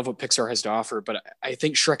 I love what Pixar has to offer, but I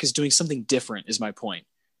think Shrek is doing something different, is my point.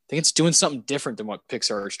 I think it's doing something different than what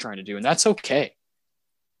Pixar is trying to do, and that's okay.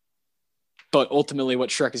 But ultimately, what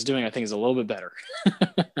Shrek is doing, I think, is a little bit better.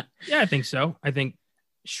 Yeah, I think so. I think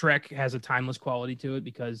Shrek has a timeless quality to it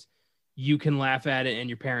because you can laugh at it and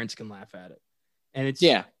your parents can laugh at it. And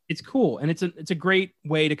it's cool. And it's a great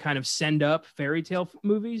way to kind of send up fairy tale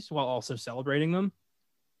movies while also celebrating them.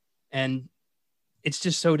 And it's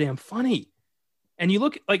just so damn funny. And you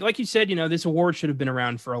look like you said, this award should have been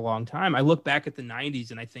around for a long time. I look back at the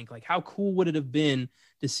 90s and I think, like, how cool would it have been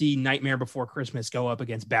to see Nightmare Before Christmas go up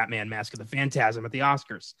against Batman Mask of the Phantasm at the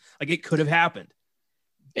Oscars? Like, it could have happened.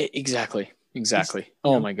 Exactly.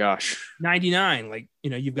 Oh my gosh. 99. Like,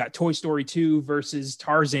 you've got Toy Story 2 versus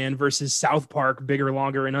Tarzan versus South Park, bigger,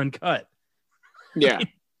 longer, and uncut. Yeah.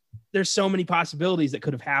 There's so many possibilities that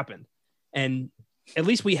could have happened. And at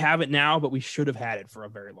least we have it now, but we should have had it for a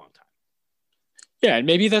very long time. Yeah, and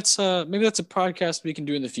maybe that's a podcast we can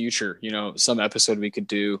do in the future. Some episode we could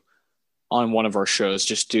do on one of our shows.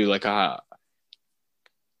 Just do like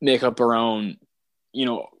make up our own,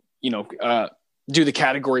 do the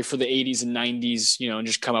category for the 80s and 90s, and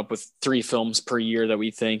just come up with 3 films per year that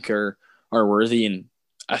we think are worthy. And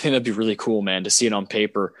I think that'd be really cool, man, to see it on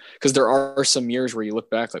paper, because there are some years where you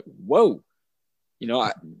look back like, whoa,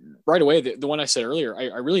 right away, the one I said earlier,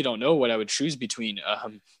 I really don't know what I would choose between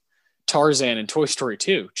Tarzan and Toy Story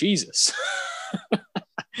 2. Jesus.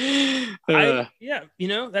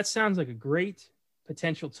 That sounds like a great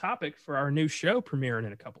potential topic for our new show premiering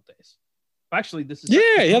in a couple days. Actually, this is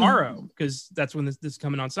tomorrow, because that's when this is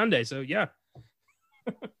coming on Sunday. So yeah.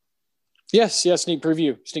 Yes. Sneak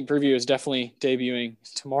preview is definitely debuting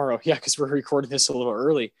tomorrow. Yeah, because we're recording this a little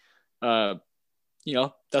early.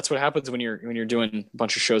 That's what happens when you're doing a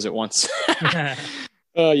bunch of shows at once.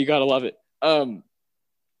 You gotta love it.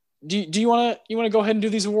 Do you want to go ahead and do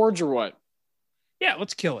these awards or what? Yeah,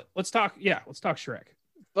 let's kill it. Let's talk Shrek.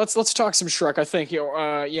 Let's talk some Shrek. I think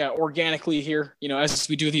organically here, as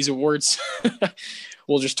we do these awards,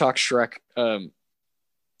 we'll just talk Shrek.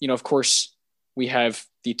 Of course, we have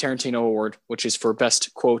the Tarantino Award, which is for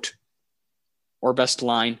best quote or best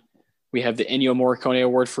line. We have the Ennio Morricone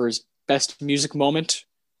Award for his best music moment,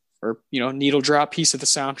 or needle drop piece of the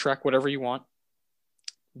soundtrack, whatever you want.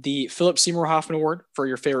 The Philip Seymour Hoffman Award for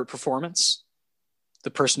your favorite performance, the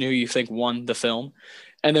person who you think won the film.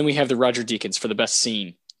 And then we have the Roger Deakins for the best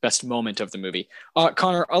scene, best moment of the movie.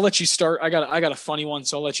 Connor, I'll let you start. I got a funny one,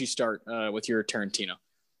 so I'll let you start with your Tarantino.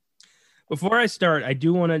 Before I start, I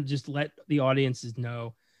do want to just let the audiences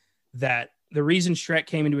know that the reason Shrek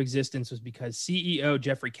came into existence was because CEO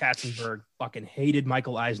Jeffrey Katzenberg fucking hated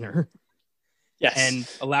Michael Eisner. Yes. And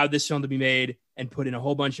allowed this film to be made and put in a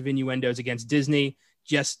whole bunch of innuendos against Disney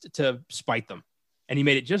just to spite them. And he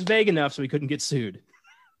made it just vague enough so he couldn't get sued.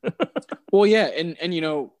 Well, yeah. And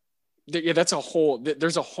there's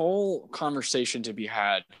a whole conversation to be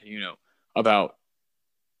had, about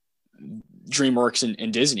DreamWorks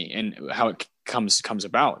and Disney and how it comes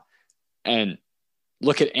about. And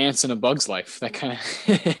look at Ants in a Bug's Life. That kind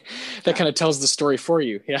of tells the story for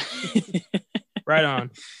you. Yeah. Right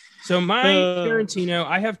on. So my Tarantino,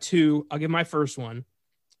 I have two. I'll give my first one.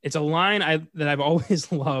 It's a line that I've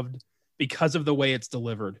always loved because of the way it's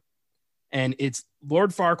delivered. And it's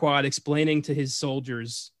Lord Farquaad explaining to his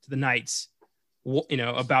soldiers, to the knights,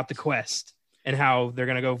 about the quest and how they're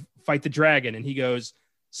going to go fight the dragon. And he goes,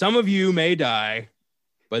 "Some of you may die,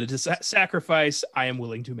 but it's a sacrifice I am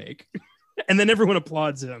willing to make." And then everyone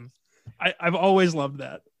applauds him. I've always loved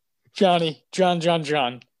that. John.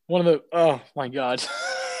 One of the, oh my God.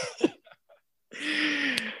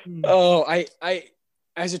 I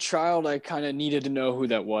as a child, I kind of needed to know who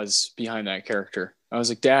that was behind that character. I was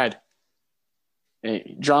like, Dad,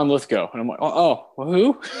 hey, John Lithgow. And I'm like, well,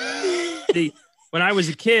 who? See, when I was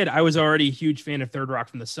a kid, I was already a huge fan of Third Rock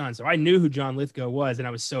from the Sun. So I knew who John Lithgow was. And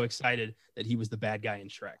I was so excited that he was the bad guy in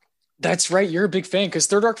Shrek. That's right. You're a big fan because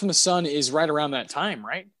Third Rock from the Sun is right around that time,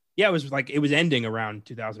 right? Yeah, it was ending around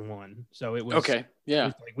 2001. So it was okay. Yeah.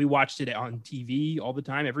 It was we watched it on TV all the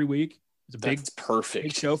time, every week. It was a perfect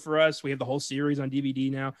big show for us. We have the whole series on DVD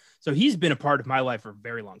now. So he's been a part of my life for a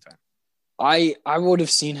very long time. I would have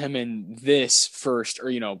seen him in this first, or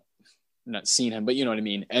not seen him, but you know what I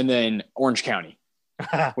mean. And then Orange County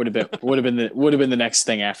would have been the next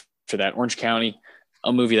thing after that. Orange County,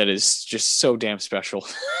 a movie that is just so damn special.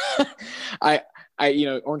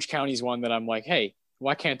 Orange County is one that I'm like, hey,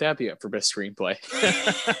 why can't that be up for best screenplay?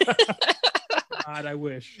 God, I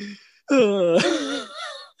wish.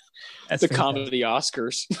 That's the comedy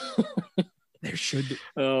Oscars. There should be.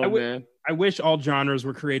 Oh, man. I wish all genres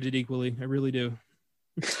were created equally. I really do.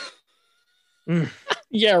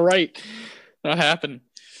 Yeah, right. Not happening.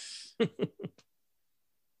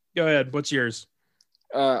 Go ahead. What's yours?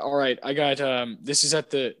 All right. I got this is at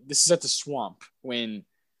the swamp when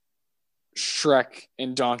Shrek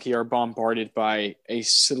and Donkey are bombarded by a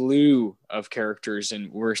slew of characters,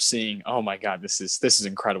 and we're seeing, oh my God, this is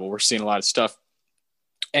incredible. We're seeing a lot of stuff.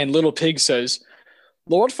 And Little Pig says,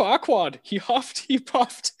 Lord Farquaad, he huffed, he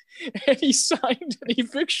puffed, and he signed an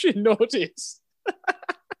eviction notice.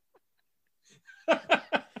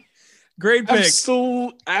 Great pick.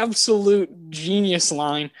 Absolute genius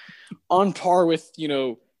line, on par with,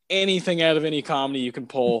 anything out of any comedy you can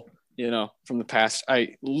pull, from the past.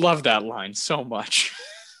 I love that line so much.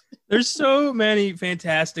 There's so many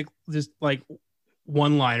fantastic, just like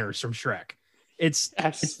one-liners from Shrek. It's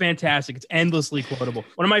fantastic. It's endlessly quotable.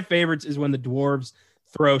 One of my favorites is when the dwarves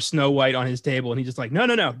throw Snow White on his table and he's just like, no,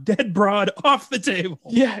 dead broad off the table.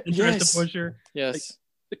 Yeah. And tries to push her. Yes.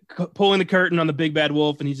 Like, pulling the curtain on the big bad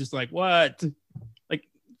wolf. And he's just like, what? Like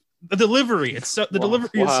the delivery.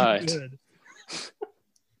 Delivery is so good.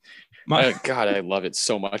 God, I love it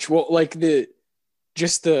so much. Well, like the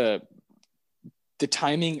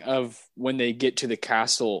timing of when they get to the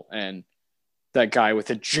castle and that guy with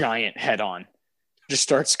a giant head on just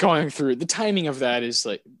starts going through, the timing of that is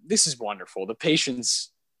like, this is wonderful. The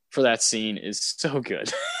patience for that scene is so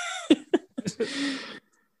good.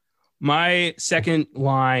 My second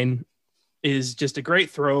line is just a great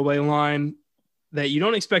throwaway line that you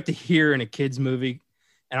don't expect to hear in a kid's movie.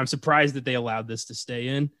 And I'm surprised that they allowed this to stay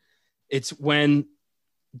in. It's when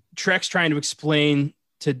Trek's trying to explain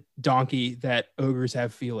to Donkey that ogres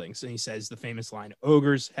have feelings. And he says the famous line,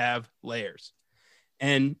 ogres have layers.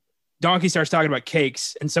 And Donkey starts talking about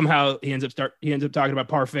cakes, and somehow he ends up talking about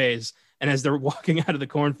parfaits. And as they're walking out of the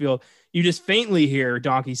cornfield, you just faintly hear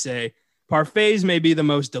Donkey say, parfaits may be the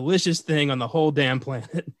most delicious thing on the whole damn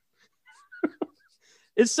planet.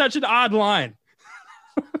 It's such an odd line.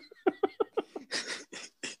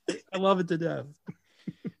 I love it to death.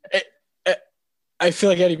 I feel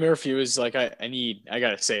like Eddie Murphy was like, I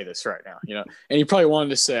gotta say this right now, and he probably wanted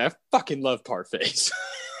to say, I fucking love parfaits.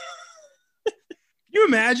 Can you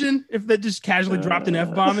imagine if they just casually dropped an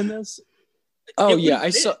F-bomb in this? Oh, yeah.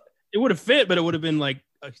 It would have fit, but it would have been like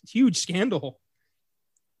a huge scandal.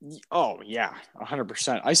 Oh, yeah.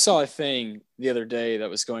 100%. I saw a thing the other day that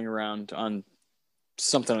was going around on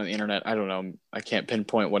something on the internet. I don't know. I can't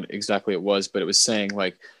pinpoint what exactly it was, but it was saying,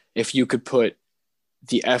 like, if you could put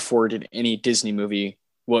the F word in any Disney movie,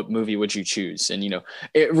 what movie would you choose? And,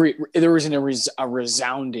 there wasn't a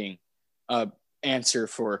resounding answer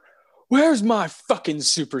for, where's my fucking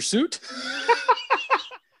super suit?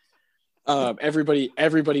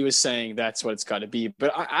 Everybody was saying that's what it's got to be.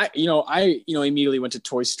 But I immediately went to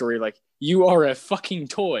Toy Story, like, you are a fucking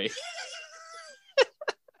toy.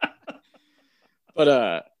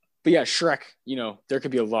 But yeah, Shrek, there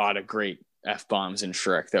could be a lot of great F-bombs in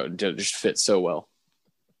Shrek that would just fit so well.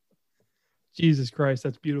 Jesus Christ,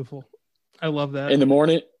 that's beautiful. I love that. In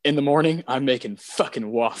the morning, I'm making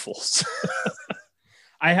fucking waffles.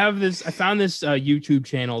 I found this YouTube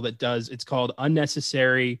channel that it's called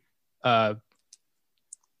Unnecessary. What's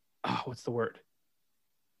the word?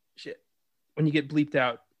 Shit. When you get bleeped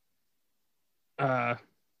out.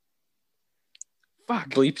 Fuck.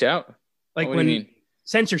 Bleeped out? Like what when do you mean?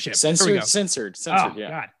 Censorship. Censored. Oh, yeah.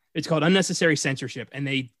 God. It's called Unnecessary Censorship. And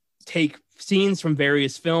they take scenes from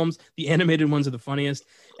various films. The animated ones are the funniest.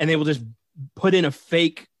 And they will just put in a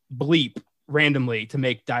fake bleep randomly to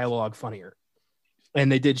make dialogue funnier.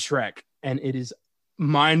 And they did Shrek. And it is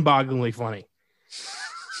mind-bogglingly funny.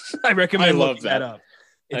 I recommend looking that up.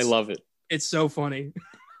 I love it. It's so funny.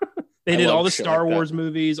 They did all the Star Wars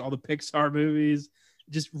movies, all the Pixar movies,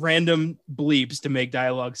 just random bleeps to make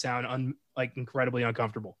dialogue sound incredibly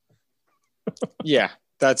uncomfortable. Yeah,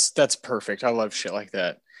 that's perfect. I love shit like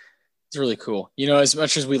that. It's really cool. You know, as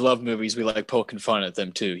much as we love movies, we like poking fun at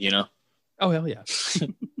them too, you know? Oh, hell yeah.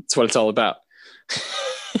 That's what it's all about.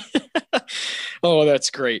 Oh, that's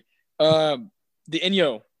great. The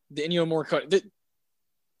Ennio Morricone.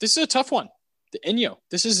 This is a tough one. The Ennio.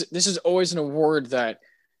 This is always an award that,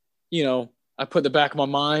 you know, I put in the back of my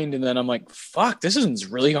mind, and then I'm like, fuck, this is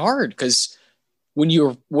really hard, because when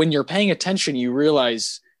you're paying attention, you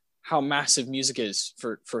realize how massive music is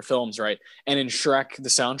for films, right? And in Shrek, the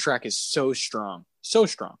soundtrack is so strong.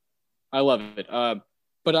 I love it.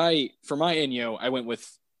 But for my Ennio, I went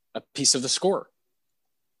with a piece of the score.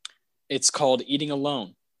 It's called Eating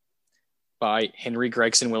Alone by Henry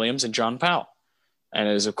Gregson Williams and John Powell. And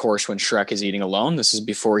it is, of course, when Shrek is eating alone. This is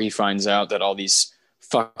before he finds out that all these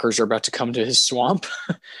fuckers are about to come to his swamp.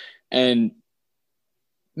 And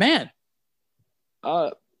man,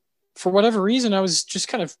 for whatever reason, I was just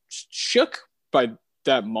kind of shook by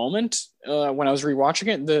that moment when I was rewatching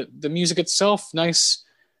it. The music itself,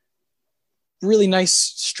 really nice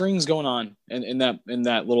strings going on in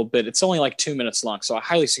that little bit. It's only like 2 minutes long, so I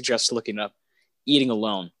highly suggest looking up Eating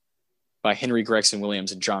Alone by Henry Gregson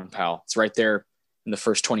Williams and John Powell. It's right there in the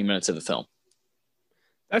first 20 minutes of the film.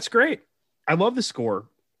 That's great. I love the score.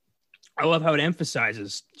 I love how it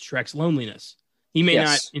emphasizes Shrek's loneliness. He may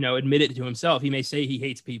not, admit it to himself. He may say he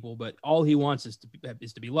hates people, but all he wants is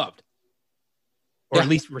to be loved, or at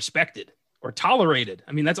least respected or tolerated.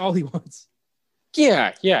 I mean, that's all he wants.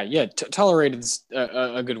 Yeah. Tolerated is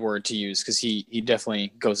a good word to use, because he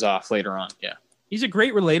definitely goes off later on. Yeah, he's a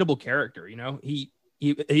great relatable character. You know, he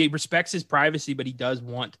respects his privacy, but he does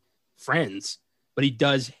want friends. But he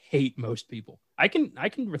does hate most people. I can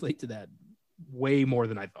relate to that way more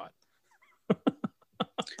than I thought.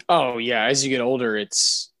 Oh yeah, as you get older,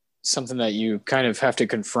 it's something that you kind of have to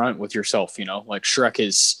confront with yourself. You know, like Shrek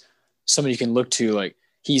is somebody you can look to. Like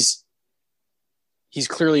he's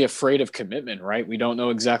clearly afraid of commitment, right? We don't know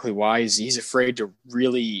exactly why. He's afraid to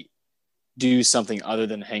really do something other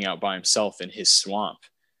than hang out by himself in his swamp.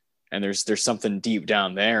 And there's something deep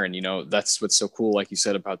down there, and that's what's so cool, like you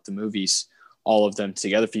said, about the movies. All of them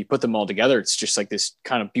together. If you put them all together, it's just like this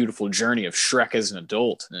kind of beautiful journey of Shrek as an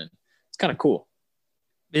adult, and it's kind of cool.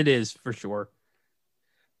 It is, for sure.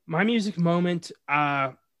 My music moment,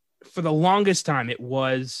 for the longest time, it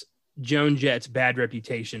was Joan Jett's Bad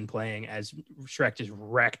Reputation playing as Shrek just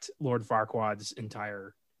wrecked Lord Farquaad's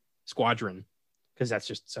entire squadron, because that's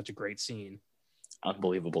just such a great scene.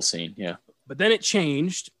 Unbelievable scene, yeah. But then it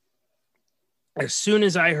changed as soon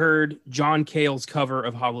as I heard John Cale's cover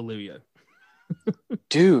of Hallelujah.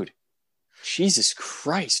 Dude, Jesus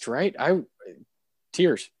Christ, right?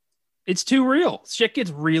 Tears. It's too real. Shit gets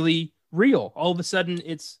really real. All of a sudden,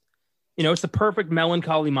 it's the perfect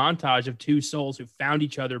melancholy montage of two souls who found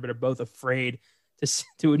each other but are both afraid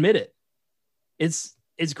to admit it. It's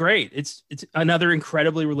great. It's another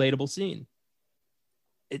incredibly relatable scene.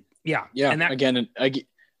 Yeah. And that, again,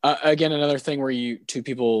 another thing where two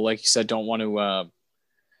people, like you said, don't want to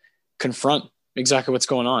confront exactly what's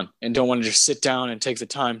going on, and don't want to just sit down and take the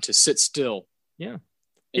time to sit still. Yeah.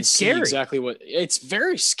 It's scary. Exactly it's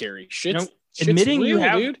very scary.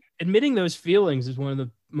 Admitting those feelings is one of the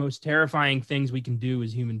most terrifying things we can do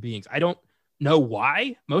as human beings. I don't know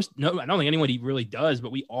why. I don't think anybody really does,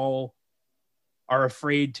 but we all are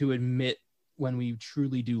afraid to admit when we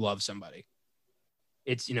truly do love somebody.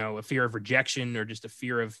 It's, a fear of rejection, or just a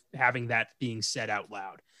fear of having that being said out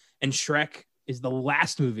loud. And Shrek is the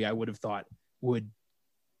last movie I would have thought would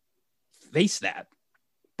face that,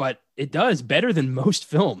 but it does better than most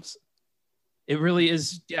films. It really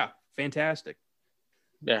is. Yeah. Fantastic.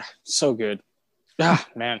 Yeah. So good. Ah,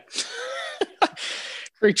 man.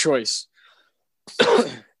 Great choice.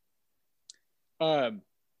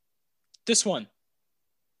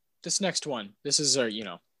 This next one, this is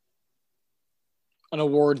an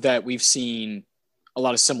award that we've seen a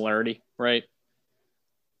lot of similarity, right?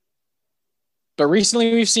 But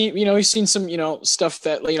recently we've seen some, stuff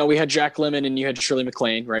that, we had Jack Lemmon and you had Shirley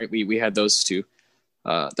MacLaine, right? We had those two.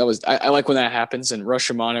 I like when that happens. And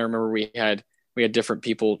Rashomon, I remember we had different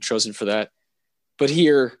people chosen for that. But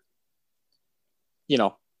here,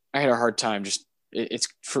 I had a hard time. Just it's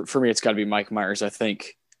for me, it's got to be Mike Myers. I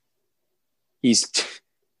think he's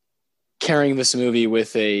carrying this movie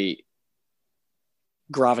with a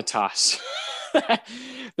gravitas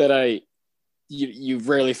that you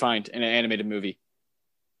rarely find in an animated movie.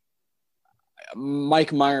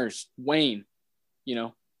 Mike Myers, Wayne,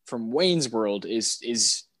 from Wayne's World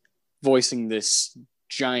is voicing this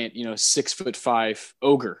giant, 6'5"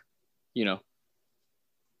 ogre,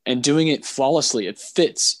 and doing it flawlessly. It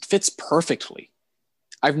fits perfectly.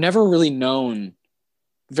 I've never really known.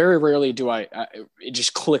 Very rarely do it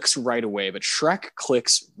just clicks right away, but Shrek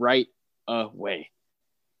clicks right away.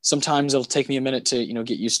 Sometimes it'll take me a minute to,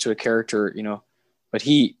 get used to a character, but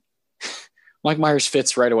Mike Myers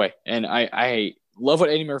fits right away. And I love what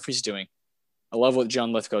Eddie Murphy's doing. I love what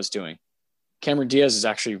John Lithgow's doing. Cameron Diaz is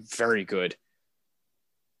actually very good.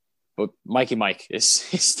 But Mikey Mike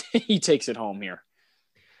he takes it home here.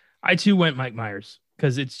 I too went Mike Myers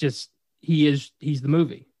because it's just, he's the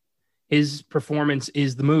movie. His performance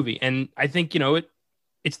is the movie. And I think,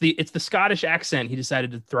 it's the Scottish accent he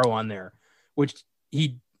decided to throw on there, which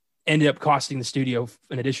he ended up costing the studio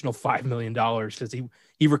an additional $5 million because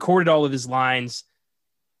he recorded all of his lines.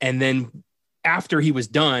 And then after he was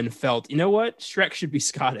done, felt, you know what? Shrek should be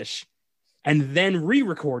Scottish. And then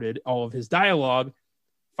re-recorded all of his dialogue,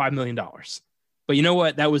 $5 million. But you know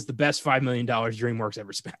what? That was the best $5 million DreamWorks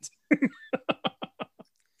ever spent.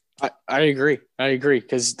 I agree.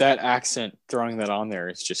 Because that accent, throwing that on there,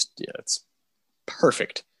 it's just, it's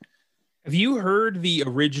perfect. Have you heard the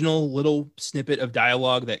original little snippet of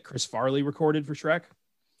dialogue that Chris Farley recorded for Shrek?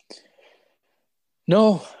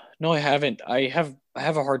 No, I haven't. I have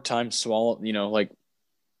a hard time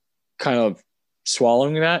kind of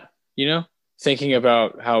swallowing that, thinking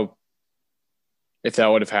about how, if that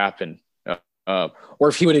would have happened, or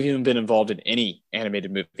if he would have even been involved in any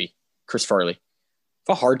animated movie, Chris Farley.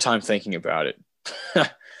 I have a hard time thinking about it.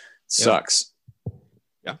 Sucks.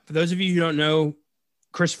 Yeah. For those of you who don't know,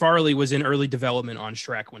 Chris Farley was in early development on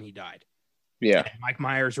Shrek when he died. Yeah. And Mike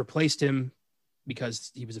Myers replaced him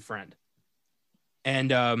because he was a friend.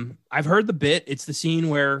 And I've heard the bit. It's the scene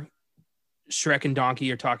where Shrek and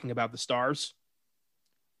Donkey are talking about the stars.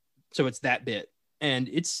 So it's that bit. And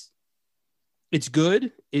it's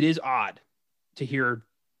good. It is odd to hear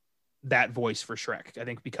that voice for Shrek. I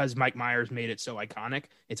think because Mike Myers made it so iconic,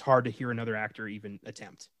 it's hard to hear another actor even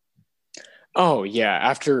attempt. Oh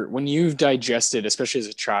yeah. When you've digested, especially as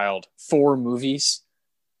a child, 4 movies,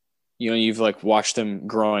 you've watched them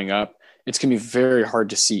growing up, it's going to be very hard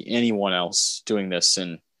to see anyone else doing this.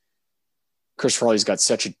 And Chris Farley's got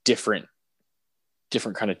such a different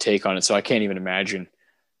kind of take on it. So I can't even imagine.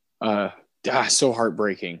 So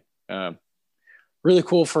heartbreaking. Really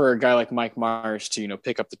cool for a guy like Mike Myers to,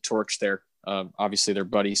 pick up the torch there. Obviously they're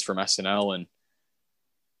buddies from SNL, and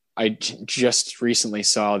I just recently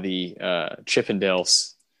saw the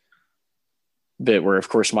Chippendales bit where, of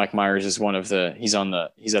course, Mike Myers is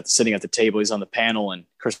sitting at the table, he's on the panel, and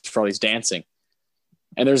Chris Farley's dancing.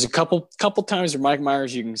 And there's a couple times where Mike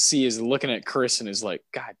Myers, you can see, is looking at Chris and is like,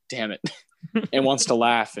 God damn it, and wants to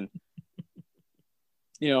laugh. And,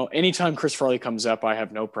 anytime Chris Farley comes up, I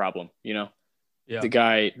have no problem, Yeah. The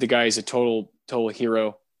guy is a total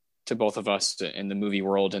hero to both of us in the movie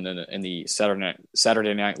world and then in the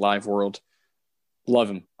Saturday Night Live world. Love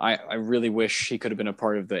him. I really wish he could have been a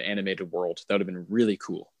part of the animated world. That would have been really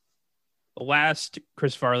cool. The last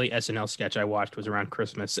Chris Farley SNL sketch I watched was around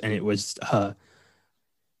Christmas, and it was a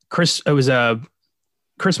Christmas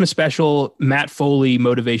special, Matt Foley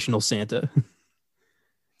motivational Santa.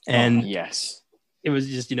 And yes. It was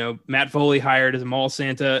just, Matt Foley hired as a mall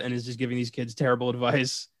Santa and is just giving these kids terrible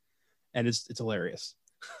advice. And it's hilarious.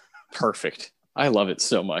 Perfect. I love it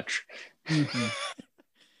so much.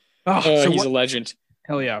 Mm-hmm. He's a legend.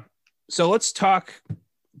 Hell yeah. So let's talk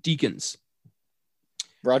Deakins.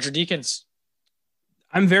 Roger Deakins.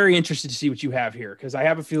 I'm very interested to see what you have here, because I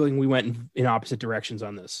have a feeling we went in opposite directions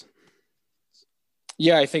on this.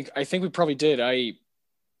 Yeah, I think we probably did. I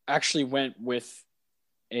actually went with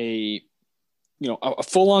a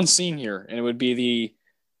full-on scene here, and it would be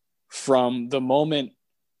from the moment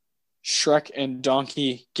Shrek and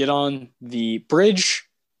Donkey get on the bridge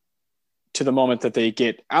to the moment that they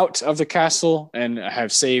get out of the castle and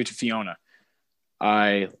have saved Fiona.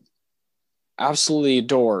 I absolutely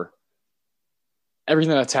adore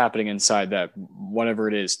everything that's happening inside that, whatever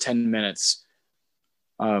it is, 10 minutes.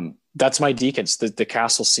 That's my Deacons, the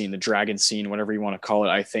castle scene, the dragon scene, whatever you want to call it.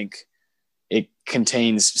 I think it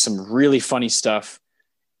contains some really funny stuff.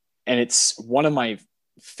 And it's one of my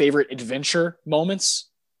favorite adventure moments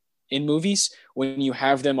in movies when you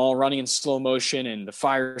have them all running in slow motion and the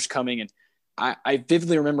fire's coming. And I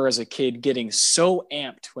vividly remember as a kid getting so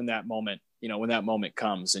amped when that moment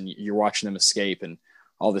comes and you're watching them escape and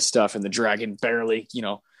all this stuff. And the dragon barely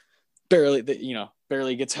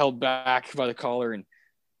gets held back by the collar, and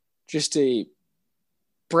just a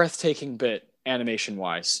breathtaking bit animation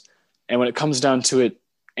wise. And when it comes down to it,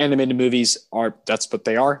 animated movies that's what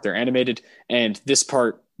they are. They're animated. And this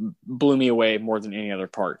part blew me away more than any other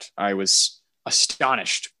part. I was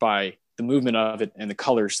astonished by the movement of it and the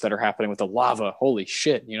colors that are happening with the lava. Holy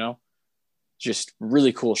shit, just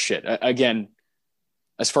really cool shit. Again,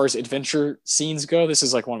 as far as adventure scenes go, this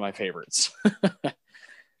is like one of my favorites.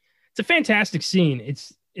 It's a fantastic scene.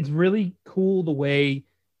 It's really cool the way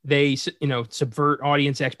they, subvert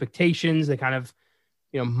audience expectations. They kind of,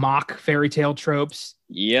 mock fairy tale tropes.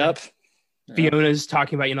 Yep. Fiona's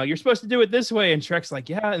talking about, you're supposed to do it this way. And Shrek's like,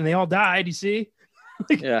 yeah. And they all died. You see?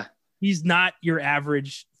 Yeah. He's not your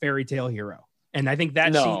average fairy tale hero. And I think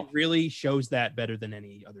that scene really shows that better than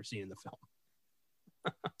any other scene in the film.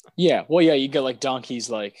 Yeah. Well, yeah, you get like Donkey's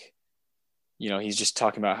like, he's just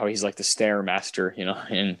talking about how he's like the stair master,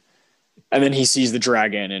 and then he sees the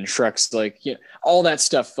dragon and Shrek's like, all that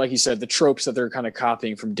stuff. Like you said, the tropes that they're kind of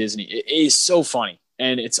copying from Disney, it is so funny.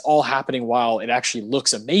 And it's all happening while it actually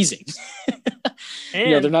looks amazing.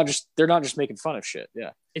 And they're not just making fun of shit. Yeah.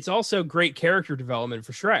 It's also great character development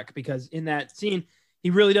for Shrek, because in that scene, he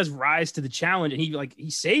really does rise to the challenge, and he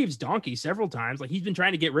saves Donkey several times. Like, he's been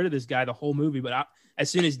trying to get rid of this guy the whole movie, but as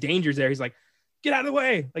soon as danger's there, he's like, get out of the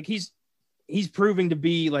way. Like, he's proving to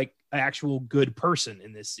be like an actual good person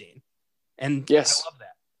in this scene. And yes, I love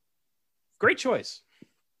that. Great choice.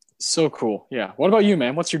 So cool. Yeah. What about you,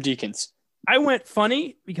 man? What's your Deacons? I went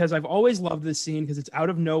funny because I've always loved this scene because it's out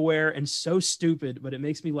of nowhere and so stupid, but it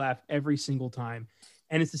makes me laugh every single time.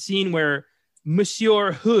 And it's the scene where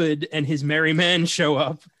Monsieur Hood and his merry men show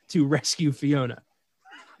up to rescue Fiona.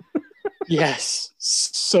 Yes.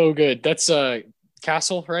 So good. That's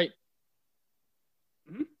Castle, right?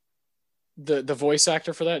 Mm-hmm. The voice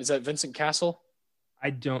actor for that, is that Vincent Castle? I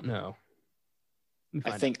don't know.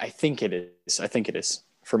 I think it is. I think it is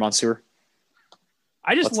for Monsieur.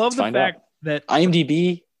 I just love the fact that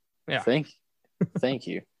IMDb. Yeah. Thank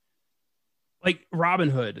you. Like Robin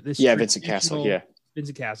Hood. Vincent Castle. Yeah.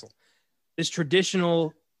 Vincent Castle. This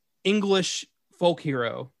traditional English folk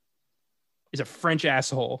hero is a French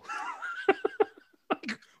asshole.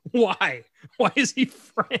 Like, why? Why is he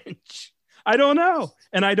French? I don't know.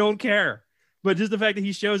 And I don't care. But just the fact that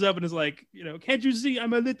he shows up and is like, can't you see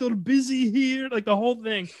I'm a little busy here? Like, the whole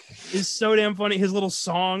thing is so damn funny. His little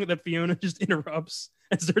song that Fiona just interrupts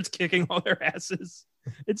and starts kicking all their asses.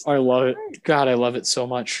 I love it. God, I love it so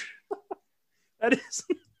much. I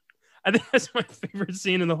think that's my favorite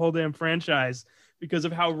scene in the whole damn franchise because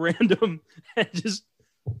of how random and just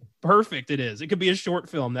perfect it is. It could be a short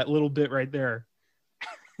film, that little bit right there.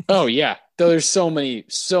 Oh yeah, though there's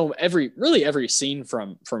every scene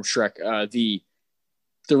from Shrek. The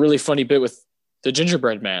really funny bit with the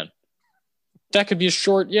gingerbread man, that could be a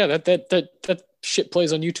short. Yeah, that shit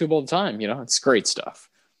plays on YouTube all the time. It's great stuff.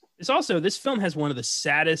 This film has one of the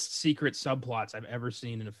saddest secret subplots I've ever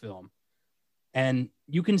seen in a film, and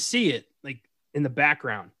you can see it like in the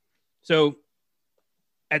background. So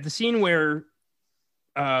at the scene where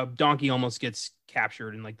Donkey almost gets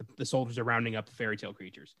captured and like the soldiers are rounding up the fairy tale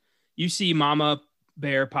creatures, you see Mama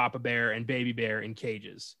Bear, Papa Bear, and Baby Bear in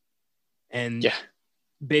cages. And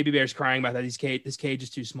Baby Bear's crying about that this cage is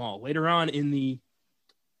too small. Later on in the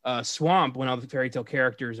swamp, when all the fairy tale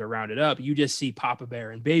characters are rounded up, you just see Papa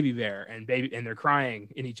Bear and Baby Bear and they're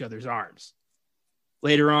crying in each other's arms.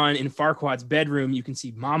 Later on in Farquaad's bedroom, you can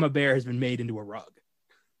see Mama Bear has been made into a rug.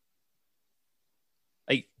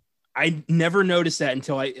 I never noticed that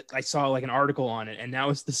until I saw like an article on it, and now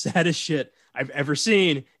it's the saddest shit I've ever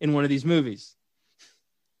seen in one of these movies.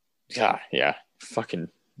 Yeah, fucking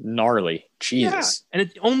gnarly. Jesus. Yeah. And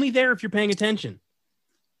it's only there if you're paying attention.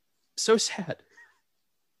 So sad.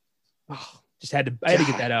 Oh, I had to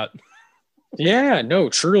get that out. Yeah, no,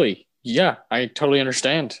 truly. Yeah, I totally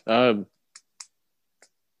understand. Another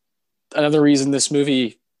reason this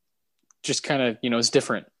movie just kind of, is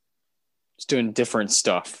different. It's doing different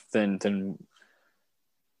stuff than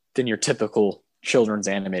your typical children's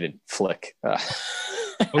animated flick.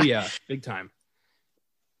 Oh yeah, big time.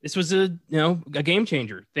 This was a game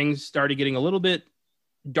changer. Things started getting a little bit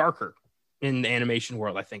darker, in the animation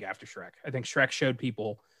world, I think, after Shrek. I think Shrek showed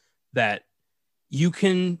people that you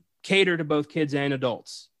can cater to both kids and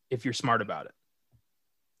adults if you're smart about it.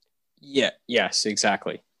 Yeah. Yes,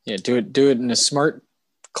 exactly. Yeah. Do it in a smart,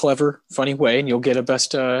 clever, funny way, and you'll get a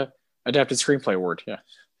best adapted screenplay award. Yeah.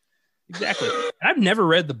 Exactly. I've never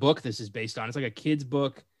read the book this is based on. It's like a kid's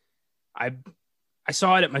book. I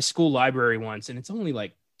saw it at my school library once, and it's only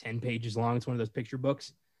like 10 pages long. It's one of those picture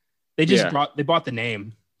books. They just bought the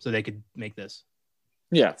name so they could make this.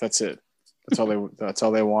 Yeah, that's it. That's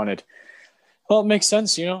all they wanted. Well, it makes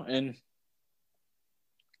sense, and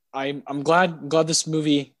I'm glad this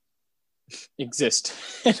movie exists.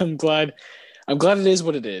 And I'm glad it is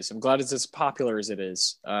what it is. I'm glad it's as popular as it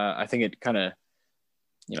is. I think it kind of,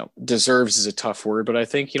 deserves is a tough word, but I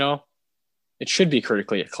think, it should be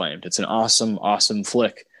critically acclaimed. It's an awesome, awesome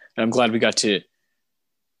flick. And I'm glad we got to,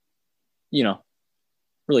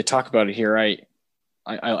 really talk about it here. I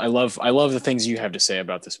love the things you have to say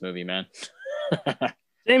about this movie, man.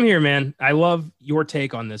 Same here, man. I love your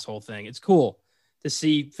take on this whole thing. It's cool to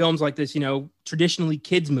see films like this, traditionally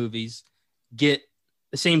kids movies get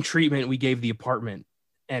the same treatment we gave The Apartment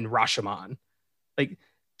and Rashomon. Like,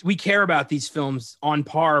 we care about these films on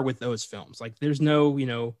par with those films. Like, there's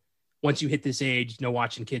no, once you hit this age, no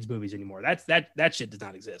watching kids movies anymore. That shit does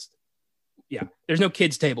not exist. Yeah. There's no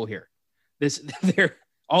kids table here.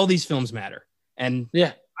 All these films matter. And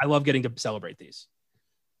yeah, I love getting to celebrate these.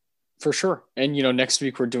 For sure. And, next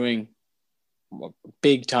week we're doing a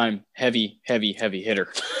big time, heavy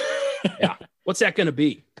hitter. Yeah. What's that going to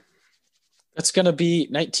be? That's going to be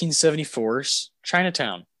 1974's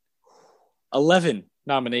Chinatown. 11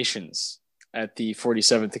 nominations at the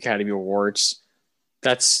 47th Academy Awards.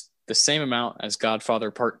 That's the same amount as Godfather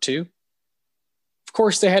Part 2. Of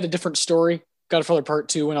course, they had a different story. Godfather Part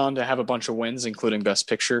 2 went on to have a bunch of wins, including Best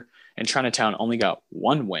Picture, and Chinatown only got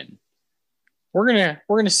one win. We're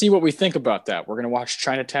gonna see what we think about that. We're gonna watch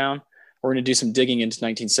Chinatown. We're gonna do some digging into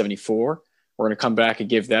 1974. We're gonna come back and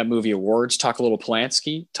give that movie awards. Talk a little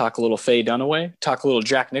Polanski. Talk a little Faye Dunaway. Talk a little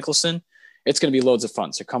Jack Nicholson. It's gonna be loads of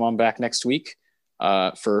fun. So come on back next week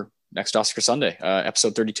for next Oscar Sunday,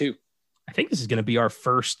 episode 32. I think this is gonna be our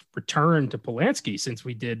first return to Polanski since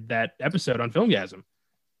we did that episode on Filmgasm.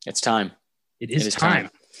 It's time. It is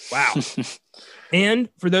time. Wow. And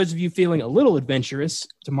for those of you feeling a little adventurous,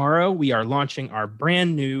 tomorrow we are launching our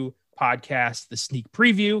brand new podcast, The Sneak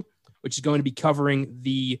Preview, which is going to be covering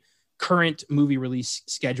the current movie release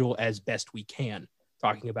schedule as best we can.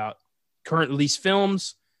 Talking about current release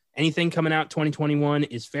films, anything coming out 2021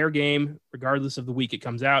 is fair game, regardless of the week it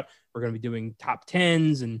comes out. We're going to be doing top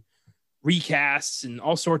 10s and recasts and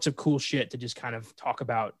all sorts of cool shit to just kind of talk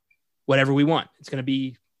about whatever we want. It's going to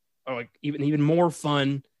be like even more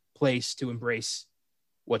fun place to embrace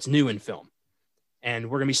what's new in film. And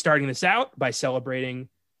we're going to be starting this out by celebrating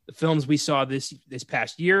the films we saw this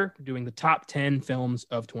past year, doing the top 10 films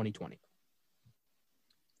of 2020.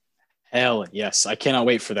 Hell yes. I cannot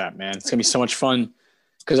wait for that, man. It's going to be so much fun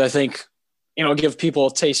because I think, give people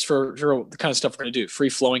a taste for the kind of stuff we're going to do. Free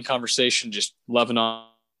flowing conversation, just loving on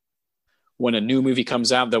when a new movie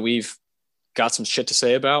comes out that we've got some shit to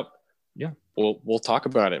say about. Yeah. We'll talk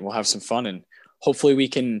about it. We'll have some fun, and hopefully we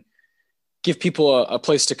can give people a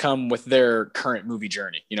place to come with their current movie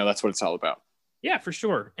journey. That's what it's all about. Yeah, for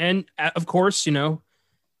sure. And of course,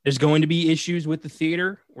 there's going to be issues with the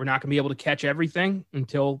theater. We're not going to be able to catch everything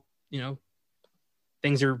until,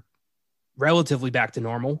 things are relatively back to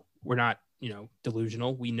normal. We're not,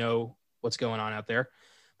 delusional. We know what's going on out there,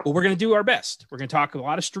 but we're going to do our best. We're going to talk a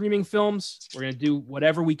lot of streaming films. We're going to do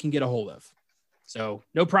whatever we can get a hold of. So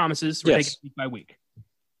no promises. We're taking it week by week.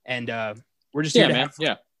 And we're just here to have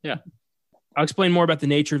fun. Yeah. I'll explain more about the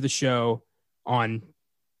nature of the show on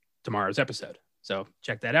tomorrow's episode. So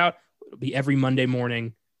check that out. It'll be every Monday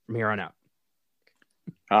morning from here on out.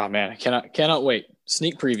 Oh man, I cannot wait.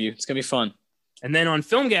 Sneak preview. It's going to be fun. And then on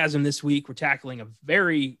Filmgasm this week, we're tackling a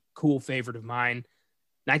very cool favorite of mine,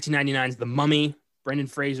 1999's The Mummy, Brendan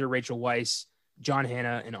Fraser, Rachel Weisz, John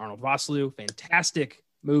Hannah, and Arnold Vosloo. Fantastic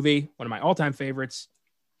movie, one of my all-time favorites,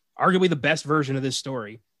 arguably the best version of this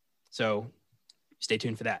story. So stay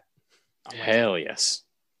tuned for that. Hell yes.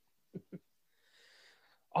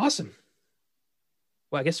 Awesome.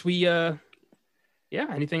 Well, I guess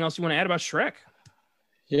anything else you want to add about Shrek?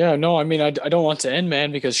 Yeah, no, I mean, I don't want to end,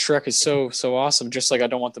 man, because Shrek is so awesome, just like I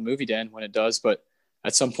don't want the movie to end when it does, but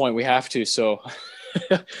at some point we have to, so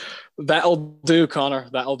that'll do, Connor.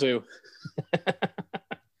 That'll do.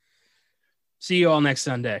 See you all next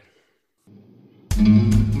Sunday.